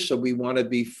controllers. So we want to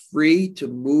be free to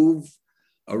move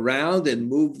around and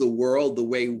move the world the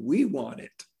way we want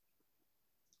it,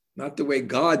 not the way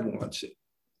God wants it.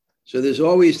 So there's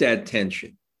always that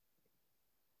tension.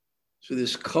 So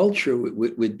this culture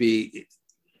would be,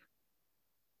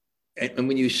 and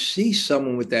when you see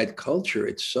someone with that culture,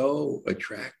 it's so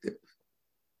attractive,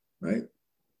 right?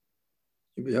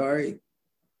 Bihari,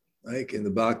 like in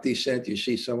the Bhakti Center, you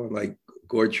see someone like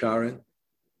Gaur-Charan,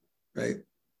 right?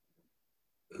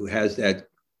 Who has that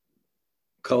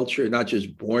culture, not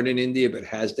just born in India, but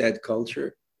has that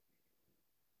culture.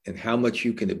 And how much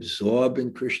you can absorb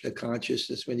in Krishna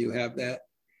consciousness when you have that,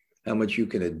 how much you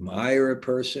can admire a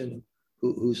person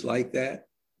who's like that.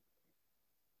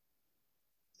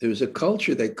 There's a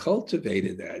culture that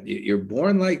cultivated that. You're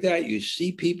born like that. You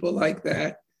see people like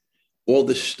that. All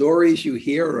the stories you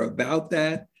hear are about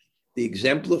that. The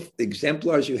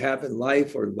exemplars you have in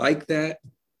life are like that.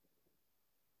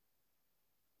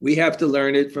 We have to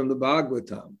learn it from the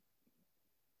Bhagavatam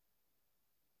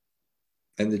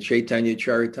and the Chaitanya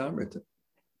Charitamrita.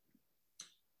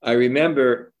 I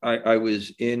remember I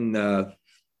was in the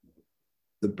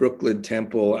Brooklyn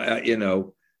Temple,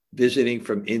 visiting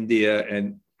from India,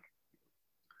 and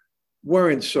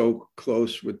weren't so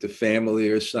close with the family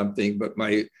or something, but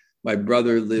my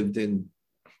brother lived in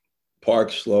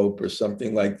Park Slope or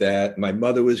something like that. My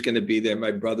mother was going to be there.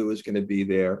 My brother was going to be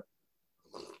there.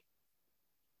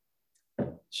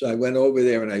 So I went over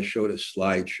there and I showed a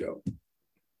slideshow.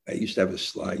 I used to have a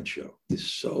slideshow. It's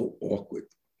so awkward.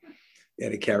 You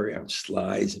had to carry on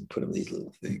slides and put them in these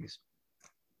little things.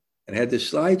 And I had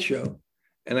this slideshow.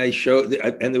 And I showed,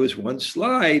 and there was one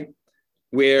slide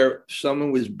where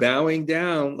someone was bowing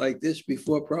down like this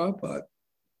before Prabhupada.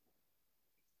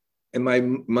 And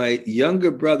my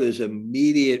younger brother's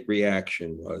immediate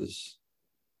reaction was,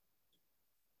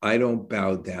 I don't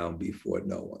bow down before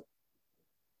no one.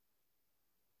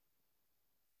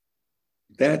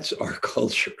 That's our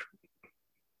culture.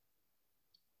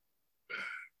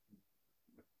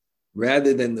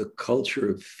 Rather than the culture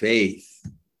of faith.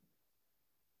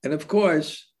 And of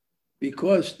course,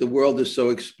 because the world is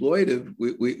so exploitive,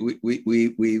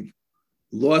 we've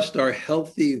lost our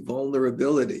healthy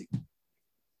vulnerability.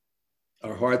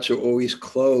 Our hearts are always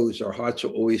closed. Our hearts are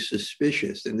always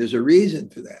suspicious. And there's a reason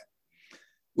for that,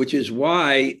 which is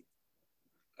why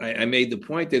I made the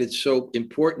point that it's so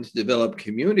important to develop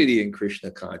community in Krishna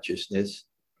consciousness,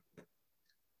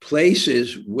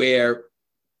 places where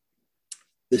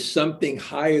there's something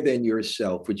higher than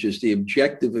yourself, which is the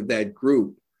objective of that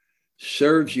group,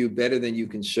 serves you better than you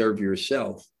can serve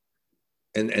yourself.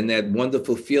 And that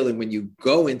wonderful feeling when you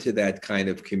go into that kind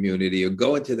of community or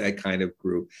go into that kind of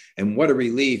group, and what a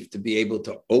relief to be able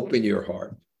to open your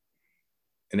heart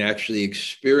and actually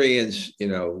experience,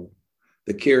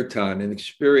 the kirtan and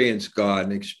experience God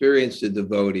and experience the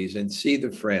devotees and see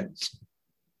the friends.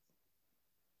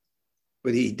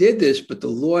 But he did this, but the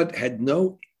Lord had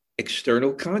no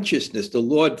external consciousness. The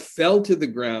Lord fell to the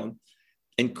ground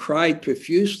and cried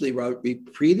profusely while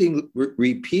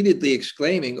repeatedly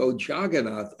exclaiming, "Oh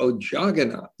Jagannath, oh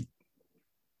Jagannath."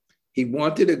 He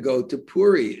wanted to go to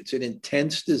Puri. It's an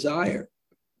intense desire.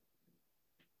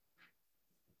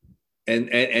 And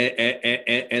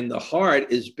the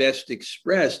heart is best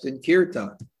expressed in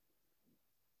kirtan.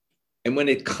 And when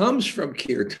it comes from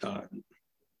kirtan,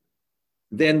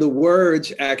 then the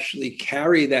words actually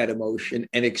carry that emotion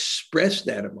and express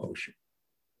that emotion.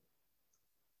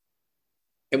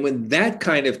 And when that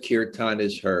kind of kirtan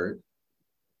is heard,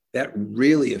 that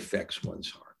really affects one's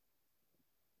heart.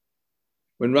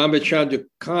 When Ramachandra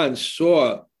Khan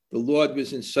saw the Lord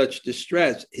was in such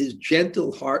distress, his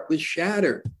gentle heart was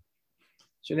shattered.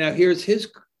 So now here's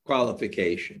his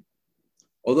qualification.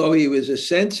 Although he was a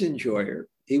sense enjoyer,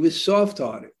 he was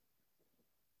soft-hearted.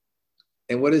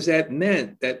 And what does that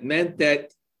mean? That meant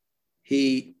that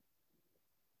he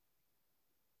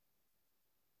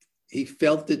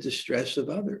felt the distress of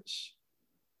others.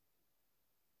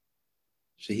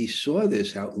 So he saw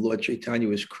this, how Lord Chaitanya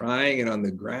was crying and on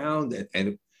the ground,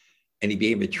 and he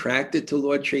became attracted to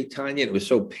Lord Chaitanya. And it was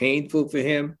so painful for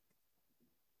him.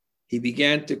 He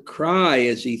began to cry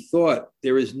as he thought,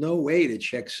 there is no way to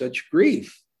check such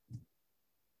grief.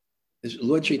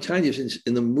 Lord Chaitanya is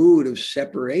in the mood of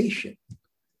separation.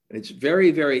 And it's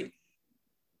very, very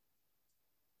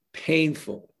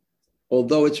painful,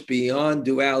 although it's beyond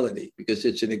duality, because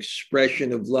it's an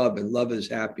expression of love, and love is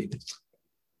happiness.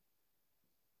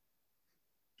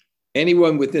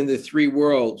 Anyone within the three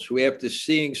worlds who, after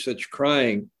seeing such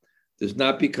crying, does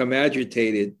not become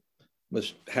agitated,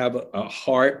 must have a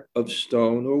heart of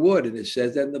stone or wood. And it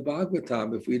says that in the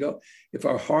Bhagavatam, if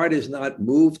our heart is not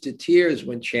moved to tears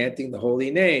when chanting the holy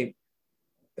name,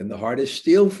 then the heart is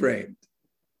steel framed.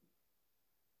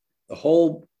 The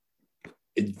whole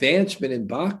advancement in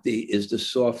bhakti is the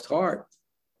soft heart.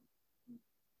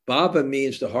 Bhava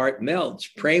means the heart melts.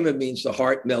 Prema means the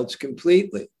heart melts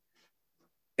completely.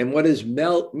 And what does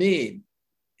melt mean?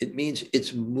 It means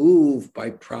it's moved by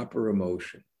proper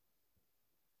emotion.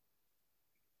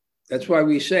 That's why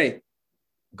we say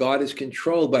God is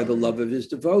controlled by the love of his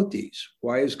devotees.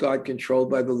 Why is God controlled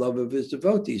by the love of his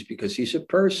devotees? Because he's a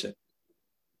person.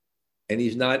 And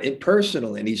he's not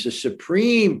impersonal, and he's a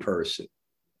supreme person.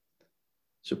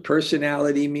 So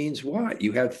personality means what?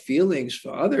 You have feelings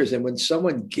for others. And when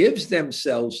someone gives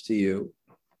themselves to you,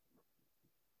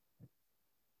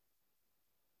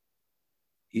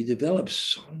 you develop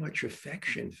so much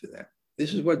affection for them.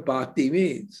 This is what bhakti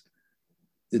means.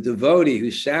 The devotee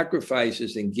who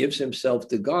sacrifices and gives himself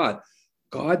to God,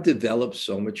 God develops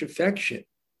so much affection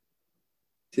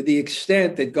to the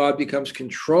extent that God becomes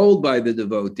controlled by the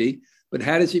devotee. But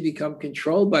how does he become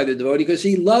controlled by the devotee? Because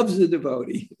he loves the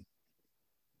devotee.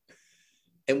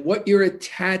 And what you're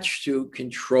attached to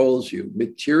controls you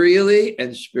materially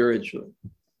and spiritually.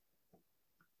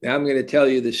 Now I'm going to tell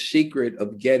you the secret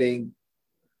of getting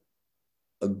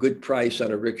a good price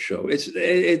on a rickshaw.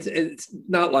 It's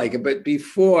not like it, but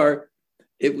before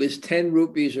it was 10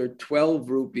 rupees or 12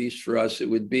 rupees for us. It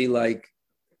would be like,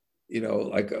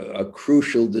 like a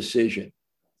crucial decision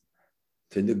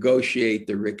to negotiate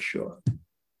the rickshaw.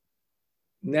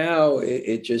 Now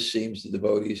it just seems the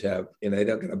devotees have, they're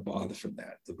not going to bother from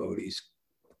that. Devotees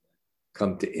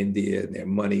come to India and their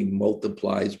money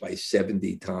multiplies by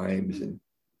 70 times. And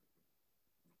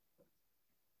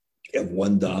you have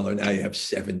 $1, now you have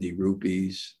 70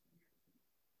 rupees.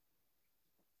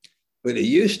 But it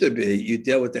used to be, you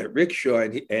dealt with that rickshaw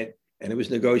and it was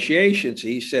negotiations. So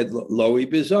he said, Lowy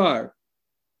Bazaar,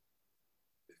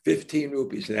 15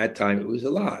 rupees. At that time, it was a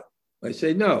lot. I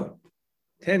say, no,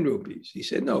 10 rupees. He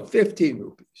said, no, 15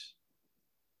 rupees.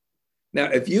 Now,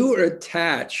 if you were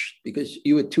attached because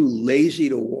you were too lazy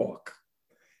to walk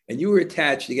and you were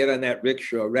attached to get on that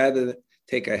rickshaw rather than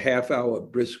take a half-hour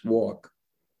brisk walk,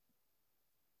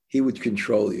 he would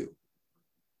control you.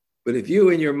 But if you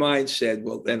in your mind said,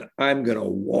 well, then I'm going to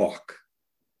walk,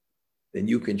 then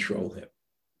you control him.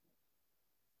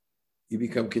 You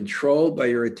become controlled by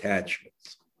your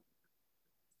attachments.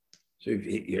 So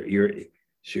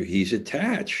he's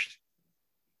attached.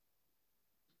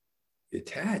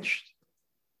 Attached.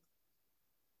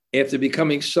 After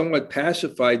becoming somewhat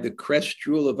pacified, the crest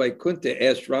jewel of Vaikuntha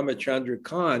asked Ramachandra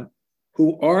Khan,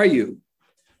 who are you?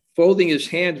 Folding his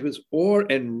hands with awe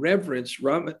and reverence,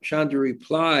 Ramachandra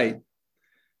replied,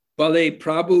 Bale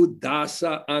Prabhu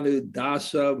Dasa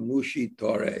Anudasa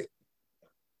Mushitore.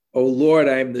 O Lord,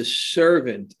 I am the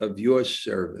servant of your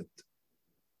servant.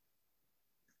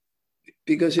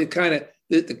 Because it kind of,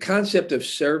 the concept of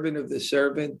servant of the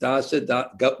servant, dasa,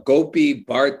 gopi,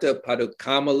 bharta,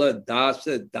 padukamala,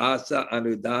 dasa,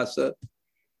 anudasa.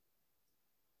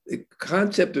 The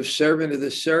concept of servant of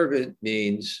the servant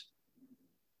means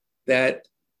that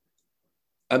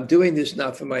I'm doing this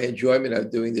not for my enjoyment, I'm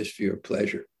doing this for your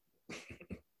pleasure.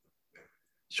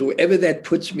 So wherever that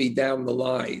puts me down the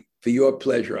line, for your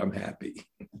pleasure, I'm happy.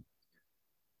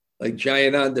 Like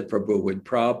Jayananda Prabhu, when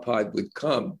Prabhupada would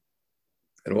come,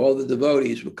 and all the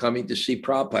devotees were coming to see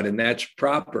Prabhupada, and that's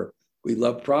proper. We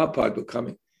love Prabhupada, but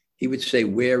coming. He would say,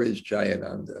 where is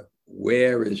Jayananda?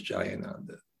 Where is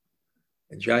Jayananda?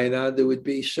 And Jayananda would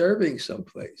be serving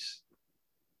someplace.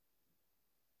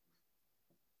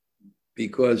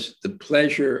 Because the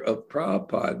pleasure of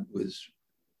Prabhupada was,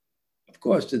 of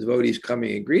course, the devotees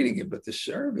coming and greeting him, but the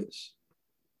service.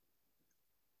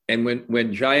 And when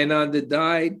Jayananda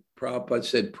died, Prabhupada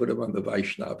said, put him on the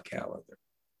Vaishnav calendar.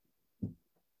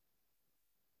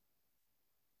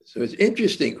 So it's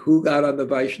interesting who got on the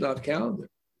Vaishnav calendar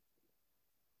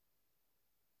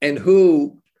and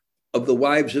who of the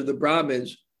wives of the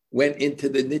Brahmins went into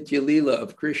the Nitya Leela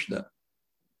of Krishna.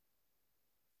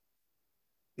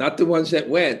 Not the ones that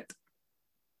went.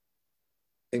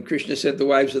 And Krishna sent the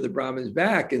wives of the Brahmins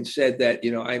back and said that,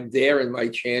 I'm there in my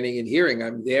chanting and hearing.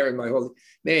 I'm there in my holy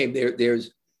name.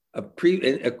 There's a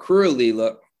Krura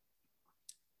Leela.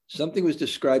 Something was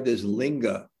described as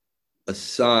linga, a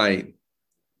sign.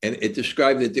 And it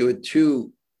described that there were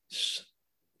two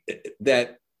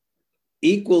that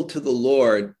equal to the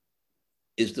Lord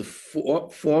is the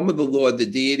form of the Lord, the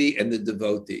deity, and the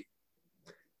devotee.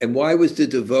 And why was the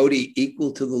devotee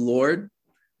equal to the Lord?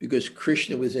 Because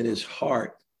Krishna was in his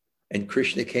heart, and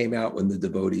Krishna came out when the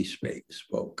devotee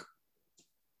spoke.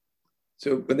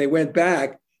 So when they went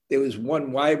back, there was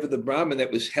one wife of the Brahmin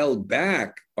that was held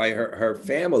back by her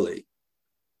family.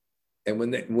 And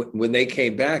when they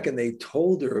came back and they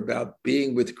told her about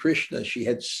being with Krishna, she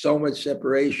had so much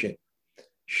separation.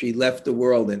 She left the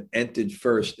world and entered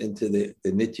first into the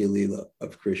Nitya Leela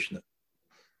of Krishna.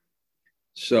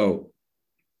 So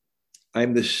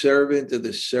I'm the servant of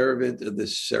the servant of the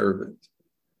servant.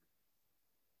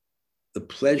 The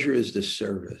pleasure is the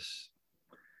service.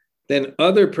 Then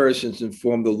other persons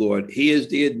inform the Lord, he is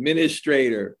the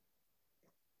administrator,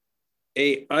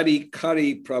 a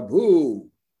Adhikari Prabhu,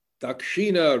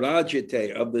 Dakshina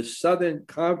Rajate of the Southern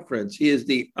Conference. He is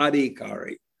the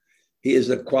Adhikari. He is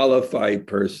a qualified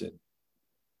person.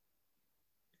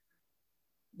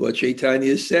 Lord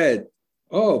Chaitanya said,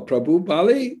 oh, Prabhu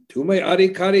Bali, tume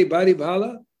Adhikari Bari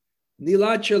Bala,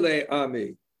 Nilachale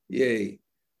Ami. Yea.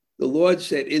 The Lord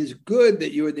said, it is good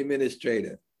that you are the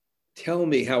administrator. Tell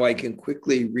me how I can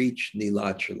quickly reach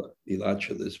Nilachala.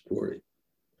 Nilachala is Puri.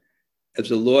 As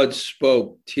the Lord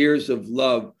spoke, tears of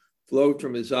love flowed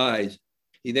from his eyes.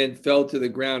 He then fell to the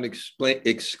ground,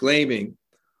 exclaiming,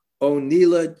 O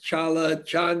Nila Chala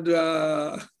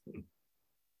Chandra.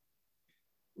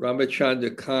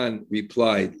 Ramachandra Khan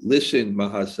replied, listen,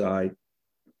 Mahasai,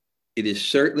 it is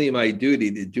certainly my duty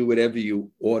to do whatever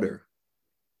you order.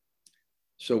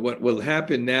 So what will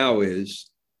happen now is,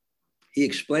 he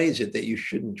explains it that you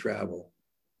shouldn't travel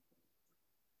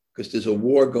because there's a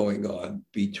war going on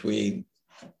between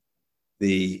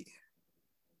the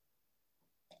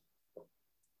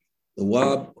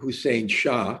Nawab Hussain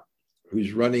Shah,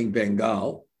 who's running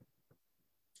Bengal,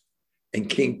 and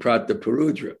King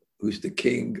Prataparudra, who's the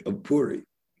king of Puri.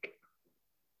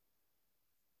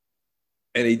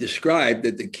 And he described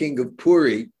that the king of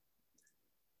Puri,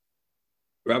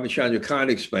 Ramachandra Khan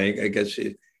explained, I guess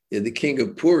the king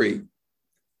of Puri,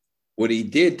 what he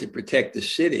did to protect the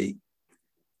city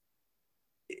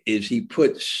is he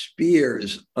put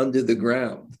spears under the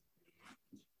ground.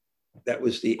 That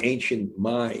was the ancient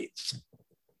mines.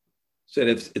 So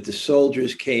that if the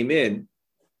soldiers came in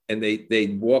and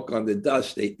they'd walk on the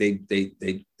dust, they'd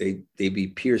be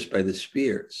pierced by the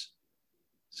spears.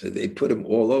 So they put them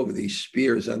all over, these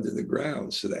spears under the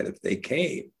ground, so that if they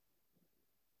came,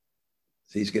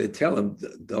 so he's going to tell them,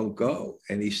 don't go.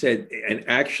 And he said, and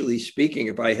actually speaking,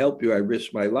 if I help you, I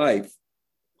risk my life.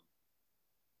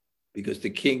 Because the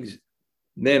king's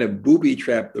men have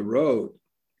booby-trapped the road.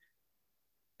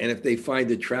 And if they find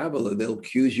a traveler, they'll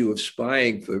accuse you of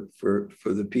spying for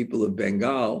the people of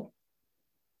Bengal.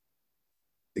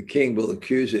 The king will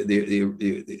accuse it,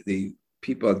 the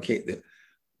people on king,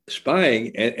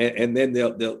 spying, and then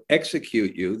they'll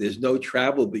execute you. There's no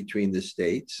travel between the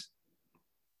states.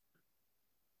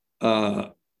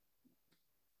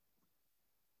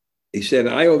 He said,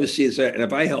 I oversee this, and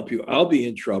if I help you, I'll be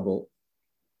in trouble,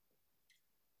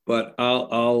 but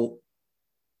I'll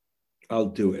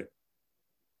do it.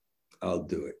 I'll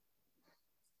do it.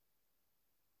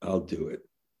 I'll do it.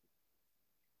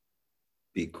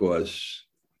 Because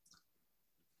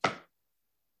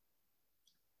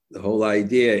the whole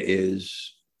idea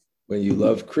is when you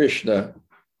love Krishna,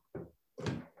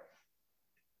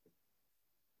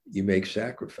 you make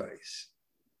sacrifice.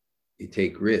 You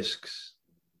take risks.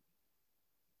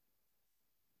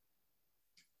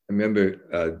 I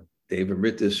remember Deva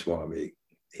Amrita Swami,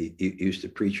 he used to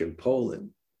preach in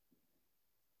Poland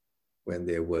when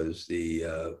there was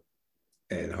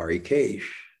and Hari Kesh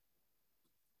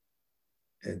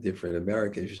and different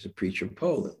Americans used to preach in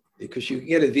Poland because you can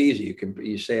get a visa.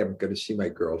 You say, I'm going to see my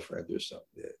girlfriend or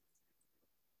something.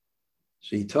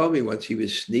 So he told me once he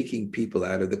was sneaking people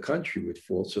out of the country with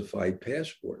falsified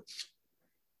passports.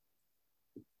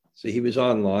 So he was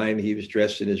online, he was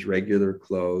dressed in his regular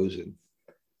clothes,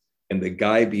 and the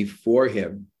guy before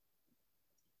him,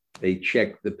 they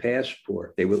checked the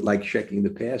passport. They would like checking the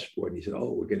passport. And he said,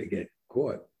 oh, we're going to get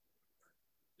caught.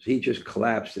 So he just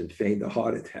collapsed and feigned a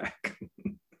heart attack.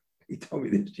 He told me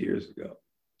this years ago.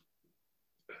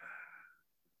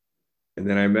 And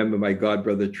then I remember my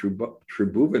godbrother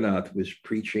Tribhuvannath was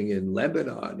preaching in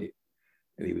Lebanon,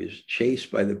 and he was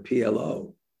chased by the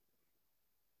PLO.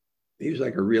 He was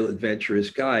like a real adventurous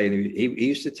guy. And he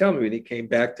used to tell me when he came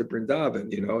back to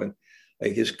Vrindavan, and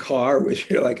like his car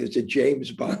was, like it's a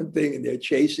James Bond thing, and they're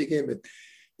chasing him. And,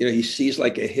 he sees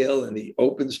like a hill, and he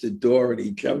opens the door and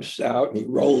he jumps out and he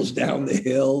rolls down the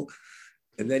hill.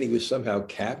 And then he was somehow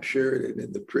captured and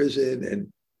in the prison.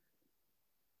 And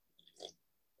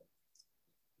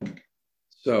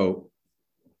so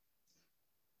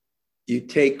you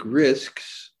take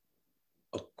risks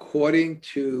according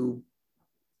to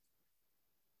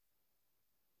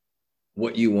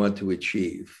what you want to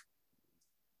achieve.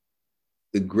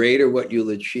 the greater what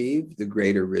you'll achieve, the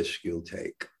greater risk you'll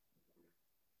take.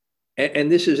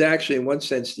 And this is actually, in one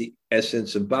sense, the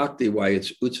essence of bhakti, why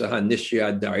it's utsaha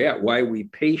nishya daryat. Why are we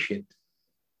patient?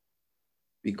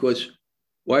 Because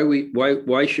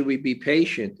why should we be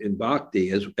patient in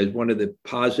bhakti as one of the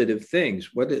positive things?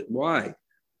 Why?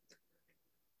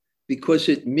 Because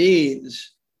it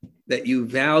means that you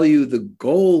value the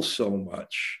goal so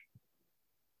much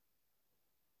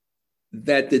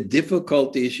that the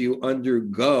difficulties you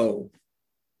undergo,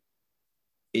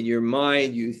 in your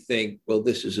mind, you think, well,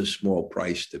 this is a small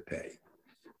price to pay.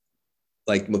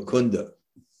 Like Mukunda,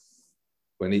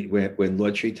 when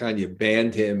Lord Chaitanya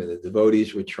banned him and the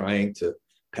devotees were trying to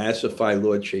pacify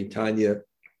Lord Chaitanya.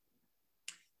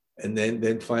 And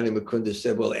then finally Mukunda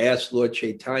said, well, ask Lord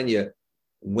Chaitanya,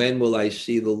 when will I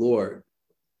see the Lord?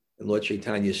 And Lord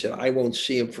Chaitanya said, I won't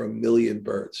see him for 1,000,000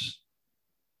 births.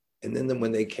 And then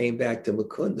when they came back to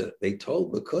Mukunda, they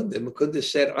told Mukunda, and Mukunda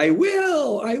said, I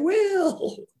will.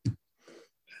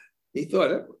 He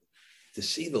thought, to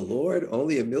see the Lord,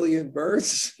 only 1,000,000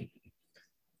 births?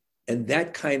 And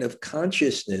that kind of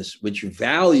consciousness, which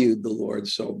valued the Lord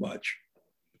so much,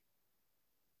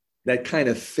 that kind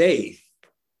of faith,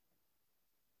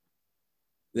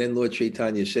 then Lord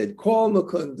Chaitanya said, call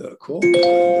Mukunda, call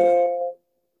Mukunda,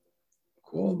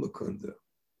 call Mukunda.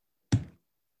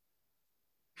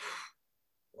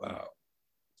 Wow,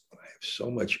 I have so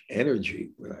much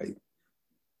energy when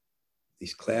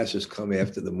these classes come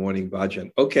after the morning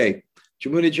bhajan. Okay,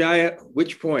 Jamuna Jaya,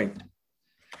 which point?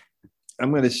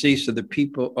 I'm going to see so the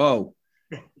people,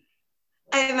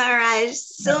 Hi, Maharaj.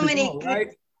 So many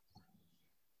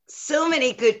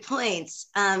good points.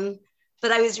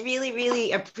 But I was really,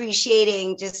 really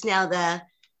appreciating just now the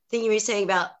thing you were saying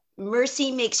about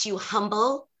mercy makes you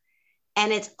humble,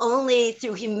 and it's only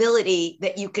through humility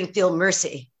that you can feel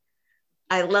mercy.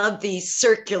 I love the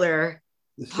circular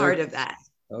part of that.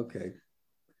 Okay.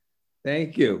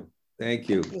 Thank you.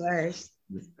 Yours.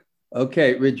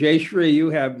 Okay, Rajeshri,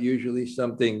 you have usually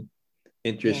something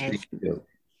interesting to do.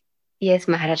 Yes,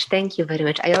 Maharaj, thank you very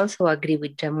much. I also agree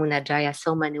with Jamuna Jaya,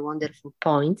 so many wonderful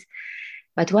points.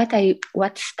 But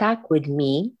what stuck with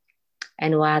me,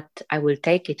 and what I will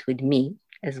take it with me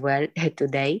as well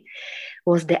today,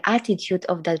 was the attitude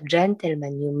of that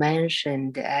gentleman you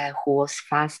mentioned who was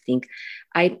fasting.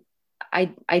 I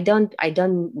don't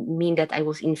mean that I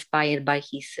was inspired by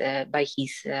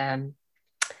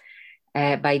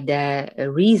the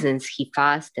reasons he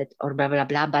fasted or blah blah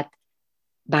blah, but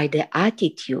by the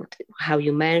attitude, how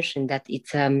you mentioned that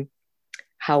it's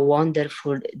how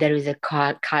wonderful there is a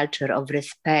culture of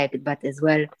respect, but as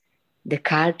well the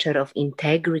culture of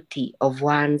integrity of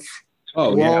one's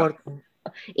word,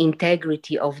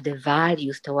 integrity of the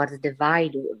values towards the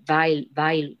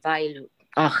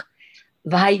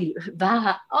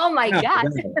oh my God.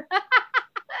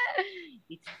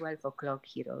 It's 12 o'clock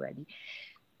here already.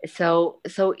 So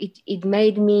it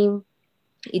made me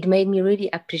really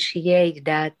appreciate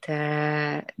that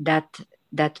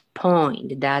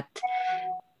point, that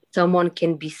someone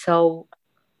can be so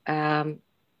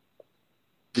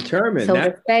determined, so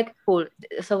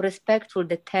respectful,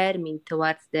 determined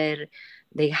towards their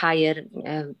higher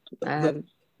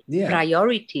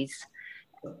priorities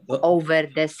over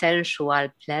the sensual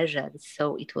pleasures.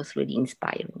 So it was really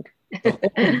inspiring. The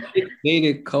whole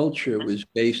Vedic culture was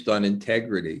based on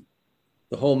integrity.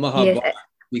 The whole Mahabharata, yes.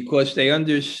 Because they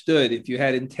understood if you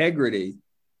had integrity,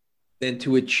 then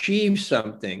to achieve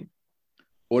something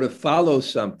or to follow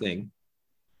something,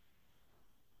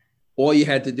 all you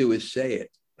had to do is say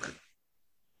it.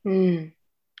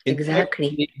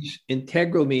 Exactly.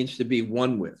 Integral means to be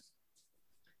one with.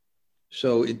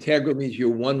 So integral means you're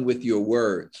one with your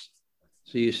words.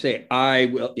 So you say, I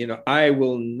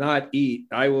will not eat.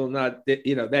 I will not,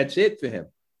 that's it for him.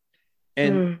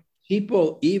 And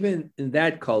people, even in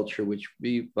that culture, which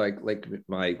be like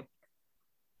my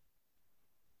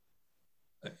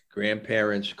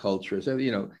grandparents' culture, so,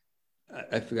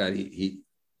 I forgot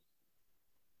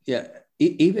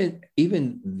even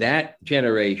that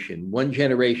generation, one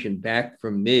generation back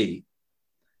from me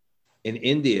in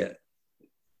India,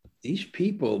 these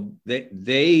people,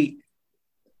 the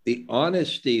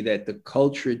honesty that the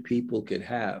cultured people could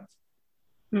have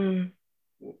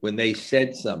when they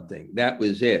said something, that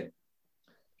was it.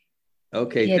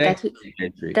 Okay, yeah,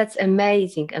 that's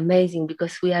amazing,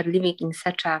 because we are living in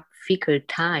such a fickle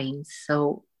time.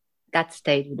 So that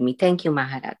stayed with me. Thank you,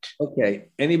 Maharaj. Okay,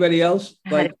 anybody else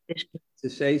like to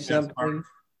say something?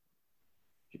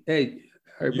 Hey,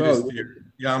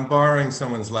 yeah, I'm borrowing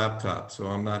someone's laptop, so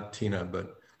I'm not Tina,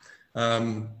 but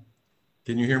can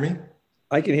you hear me?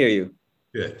 I can hear you.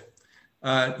 Good.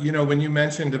 When you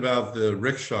mentioned about the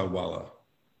rickshaw walla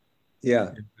Yeah,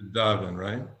 in Vrindavan,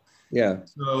 right? yeah,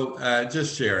 So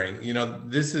just sharing,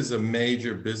 this is a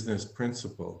major business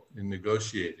principle in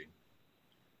negotiating,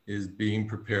 is being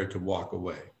prepared to walk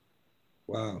away.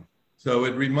 wow. So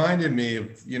it reminded me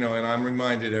of, and I'm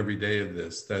reminded every day of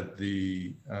this, that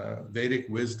the Vedic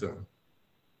wisdom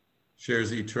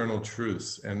shares eternal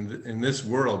truths. And in this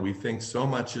world, we think so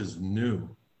much is new.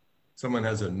 Someone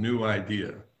has a new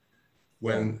idea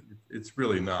when it's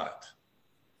really not.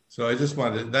 So I just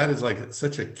wanted, that is like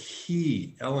such a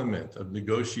key element of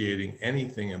negotiating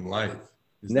anything in life.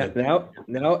 Now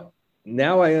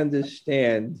I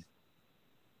understand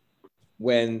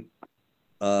when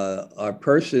our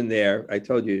person there, I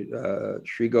told you,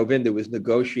 Sri Govinda was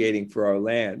negotiating for our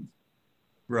land.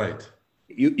 Right.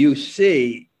 You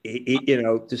see,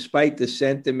 despite the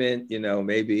sentiment,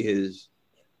 maybe his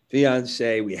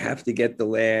fiance, we have to get the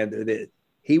land.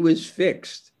 He was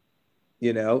fixed.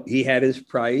 He had his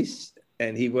price,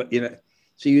 and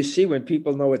so you see when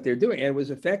people know what they're doing, and it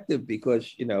was effective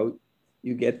because you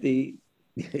get the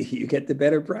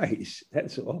better price.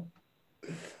 That's all.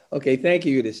 Okay, thank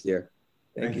you, Yudhisthira.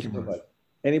 Thank you so much.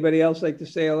 Anybody else like to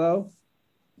say hello?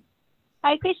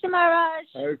 Hi, Krishna Maharaj.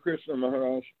 Hare Krishna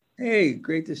Maharaj. Hey,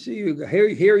 great to see you.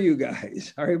 Hear you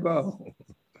guys. Haribo.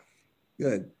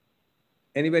 Good.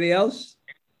 Anybody else?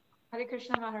 Hare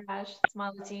Krishna Maharaj. It's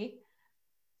Malati.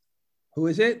 Who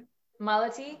is it?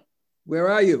 Malati. Where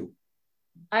are you?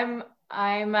 I'm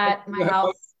at my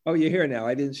house. Oh, you're here now.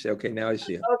 I didn't say. Okay, now I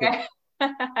see you. Okay.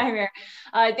 I'm here.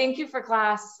 Thank you for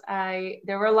class.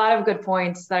 There were a lot of good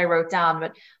points that I wrote down,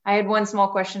 but I had one small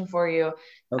question for you.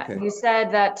 Okay. You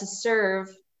said that to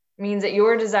serve means that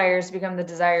your desires become the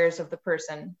desires of the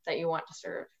person that you want to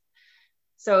serve.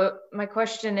 So my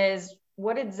question is,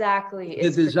 what exactly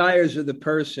is the desires of the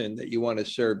person that you want to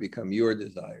serve become your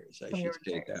desires? I should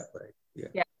say it that way. Yeah.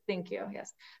 Yeah. Thank you.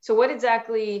 Yes. So what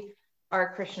exactly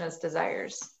are Krishna's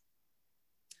desires?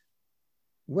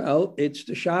 Well, it's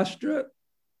the Shastra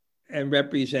and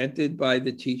represented by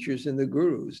the teachers and the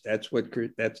gurus. That's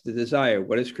the desire.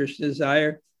 What is Krishna's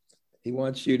desire? He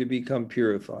wants you to become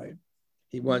purified.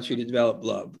 He wants you to develop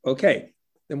love. Okay,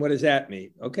 then what does that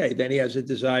mean? Okay, then he has a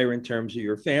desire in terms of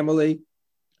your family,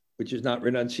 which is not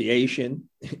renunciation,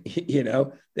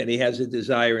 Then he has a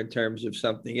desire in terms of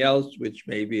something else, which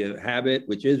may be a habit,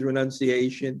 which is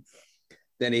renunciation.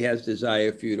 Then he has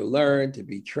desire for you to learn, to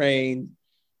be trained.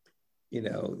 It's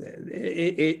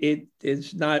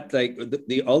not like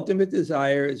the ultimate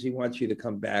desire is he wants you to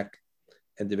come back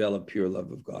and develop pure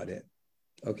love of Godhead.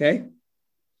 Okay?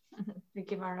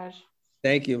 Thank you, Maharaj.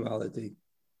 Thank you, Malati.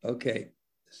 Okay.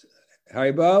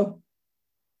 Haribo?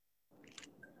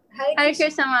 Hare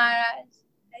Krishna Maharaj.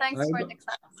 Thanks for the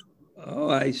class. Oh,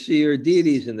 I see your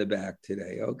deities in the back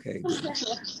today. Okay.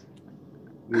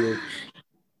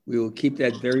 we will keep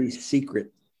that very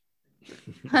secret.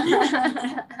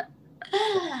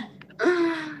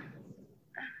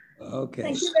 Okay.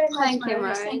 Thank you very much. Thank you,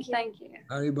 Maharaj. Thank you.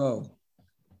 Haribo.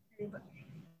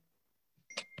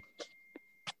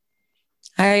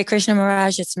 Hare Krishna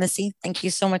Maharaj, it's Missy. Thank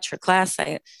you so much for class.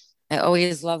 I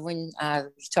always love when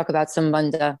you talk about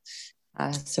Sambandha.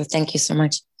 So thank you so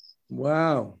much.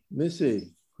 Wow,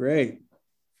 Missy, great.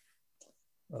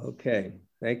 Okay,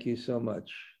 thank you so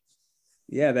much.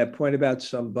 Yeah, that point about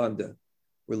Sambandha,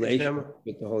 relationship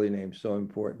with the holy name, so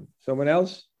important. Someone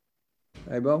else?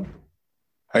 Haribo?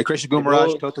 Hare Krishna Guru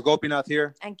Maharaj, Tota Gopinath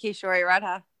here. And Kishori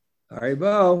Radha.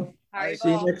 Haribo.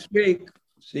 See you next week.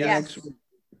 See you Yes. next week.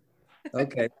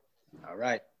 Okay. All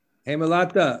right.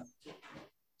 Hemalata.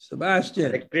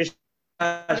 Sebastian. Hare Krishna.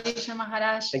 Krishna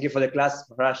Maharaj. Thank you for the class,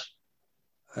 Maharaj.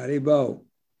 Haribo.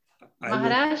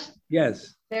 Maharaj?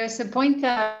 Yes. There's a point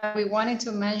that we wanted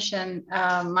to mention,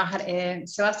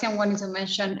 Sebastian wanted to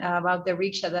mention about the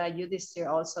rickshaw that Yudhisthira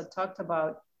also talked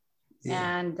about.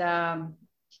 Yeah. And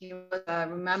he was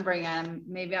remembering, and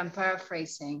maybe I'm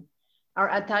paraphrasing, our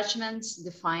attachments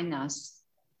define us.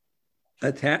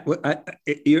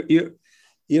 You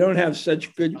don't have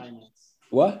such good,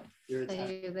 what? Are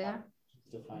you there?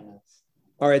 Define us.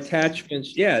 Our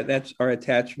attachments, yeah, that's our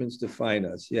attachments define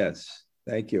us. Yes,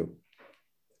 thank you.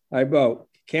 Hi, Bo.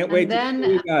 Can't wait to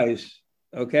see you guys.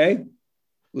 Okay,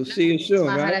 we'll see you soon.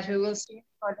 Maharaj, right? we will see you.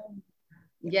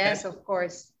 Yes, of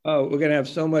course. Oh, we're gonna have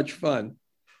so much fun.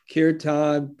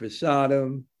 Kirtan,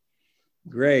 prasadam,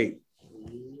 great.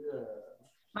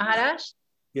 Maharaj,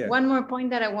 yeah. One more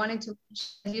point that I wanted to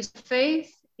mention: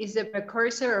 faith is the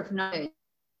precursor of knowledge.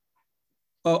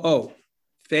 Oh,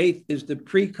 faith is the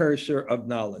precursor of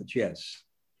knowledge. Yes.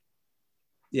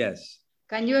 Yes.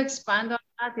 Can you expand on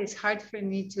that? It's hard for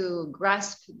me to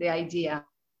grasp the idea.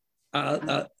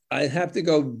 I have to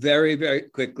go very, very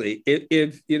quickly.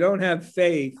 If you don't have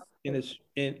faith in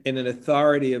an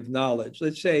authority of knowledge,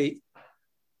 let's say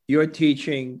you're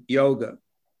teaching yoga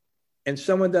and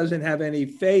someone doesn't have any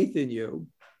faith in you,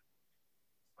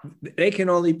 they can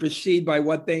only proceed by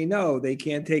what they know. They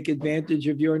can't take advantage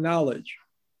of your knowledge.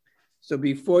 So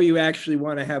before you actually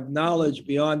want to have knowledge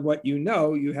beyond what you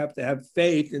know, you have to have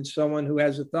faith in someone who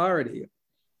has authority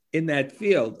in that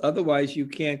field. Otherwise, you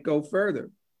can't go further.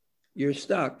 You're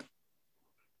stuck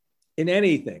in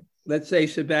anything. Let's say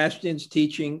Sebastian's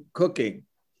teaching cooking,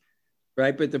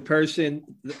 right? But the person,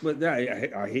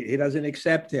 he doesn't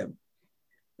accept him,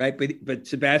 right? But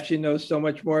Sebastian knows so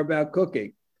much more about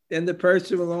cooking. Then the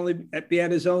person will only be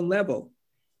at his own level.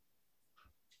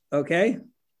 Okay?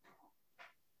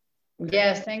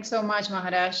 Yes, thanks so much,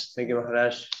 Maharaj. Thank you,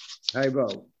 Maharaj.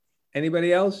 Haribo.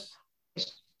 Anybody else?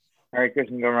 Hare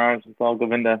Krishna Maharaj. It's all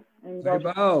Govinda.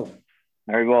 Haribo.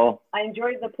 Haribo. I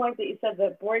enjoyed the point that you said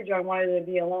that Borjan wanted to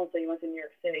be alone, so he went to New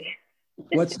York City.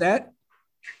 What's that?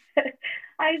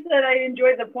 I said I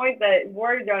enjoyed the point that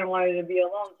Borjan wanted to be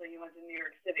alone, so he went to New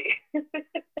York City.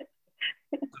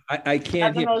 I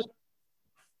can't hear.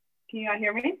 Can you not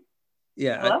hear me?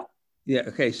 Yeah. Hello? Yeah.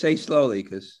 Okay. Say slowly,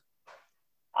 because.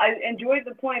 I enjoyed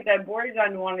the point that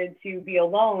Borjan wanted to be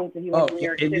alone, so he went to New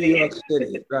York City. New York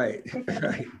City, right,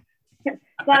 right.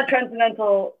 It's not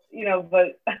transcendental,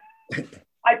 but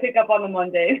I pick up on the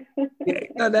mundane.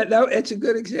 Yeah, no, it's a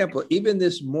good example. Even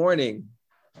this morning,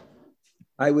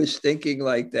 I was thinking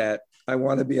like that. I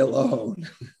want to be alone.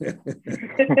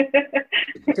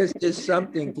 Because there's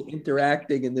something to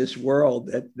interacting in this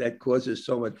world that causes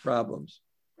so much problems.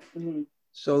 Mm-hmm.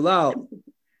 So Lal,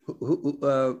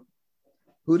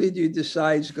 who did you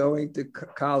decide is going to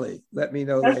Kali? Let me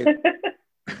know later.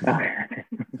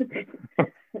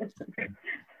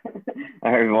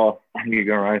 All right, well, you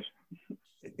go, Raj.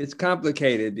 It's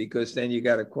complicated because then you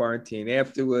got to quarantine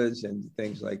afterwards and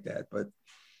things like that. But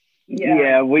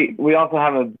yeah, we also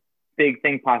have a big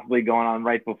thing possibly going on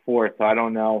right before, so I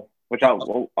don't know. Which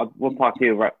we'll talk to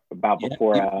you about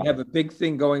before. You have a big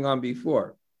thing going on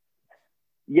before.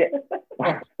 Yeah,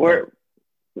 we're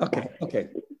okay.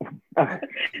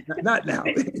 Not now.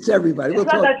 It's everybody. It's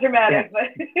not that dramatic,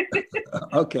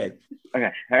 but okay.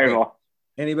 Okay. Very well.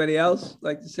 Anybody else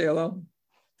like to say hello?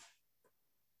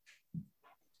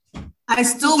 I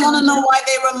still want to know why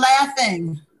they were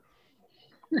laughing.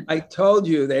 I told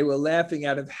you they were laughing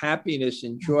out of happiness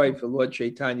and joy for Lord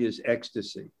Chaitanya's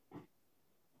ecstasy.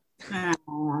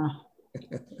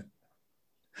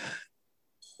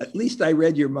 At least I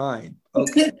read your mind.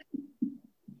 Okay.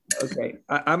 Okay.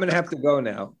 I'm going to have to go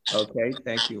now. Okay.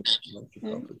 Thank you.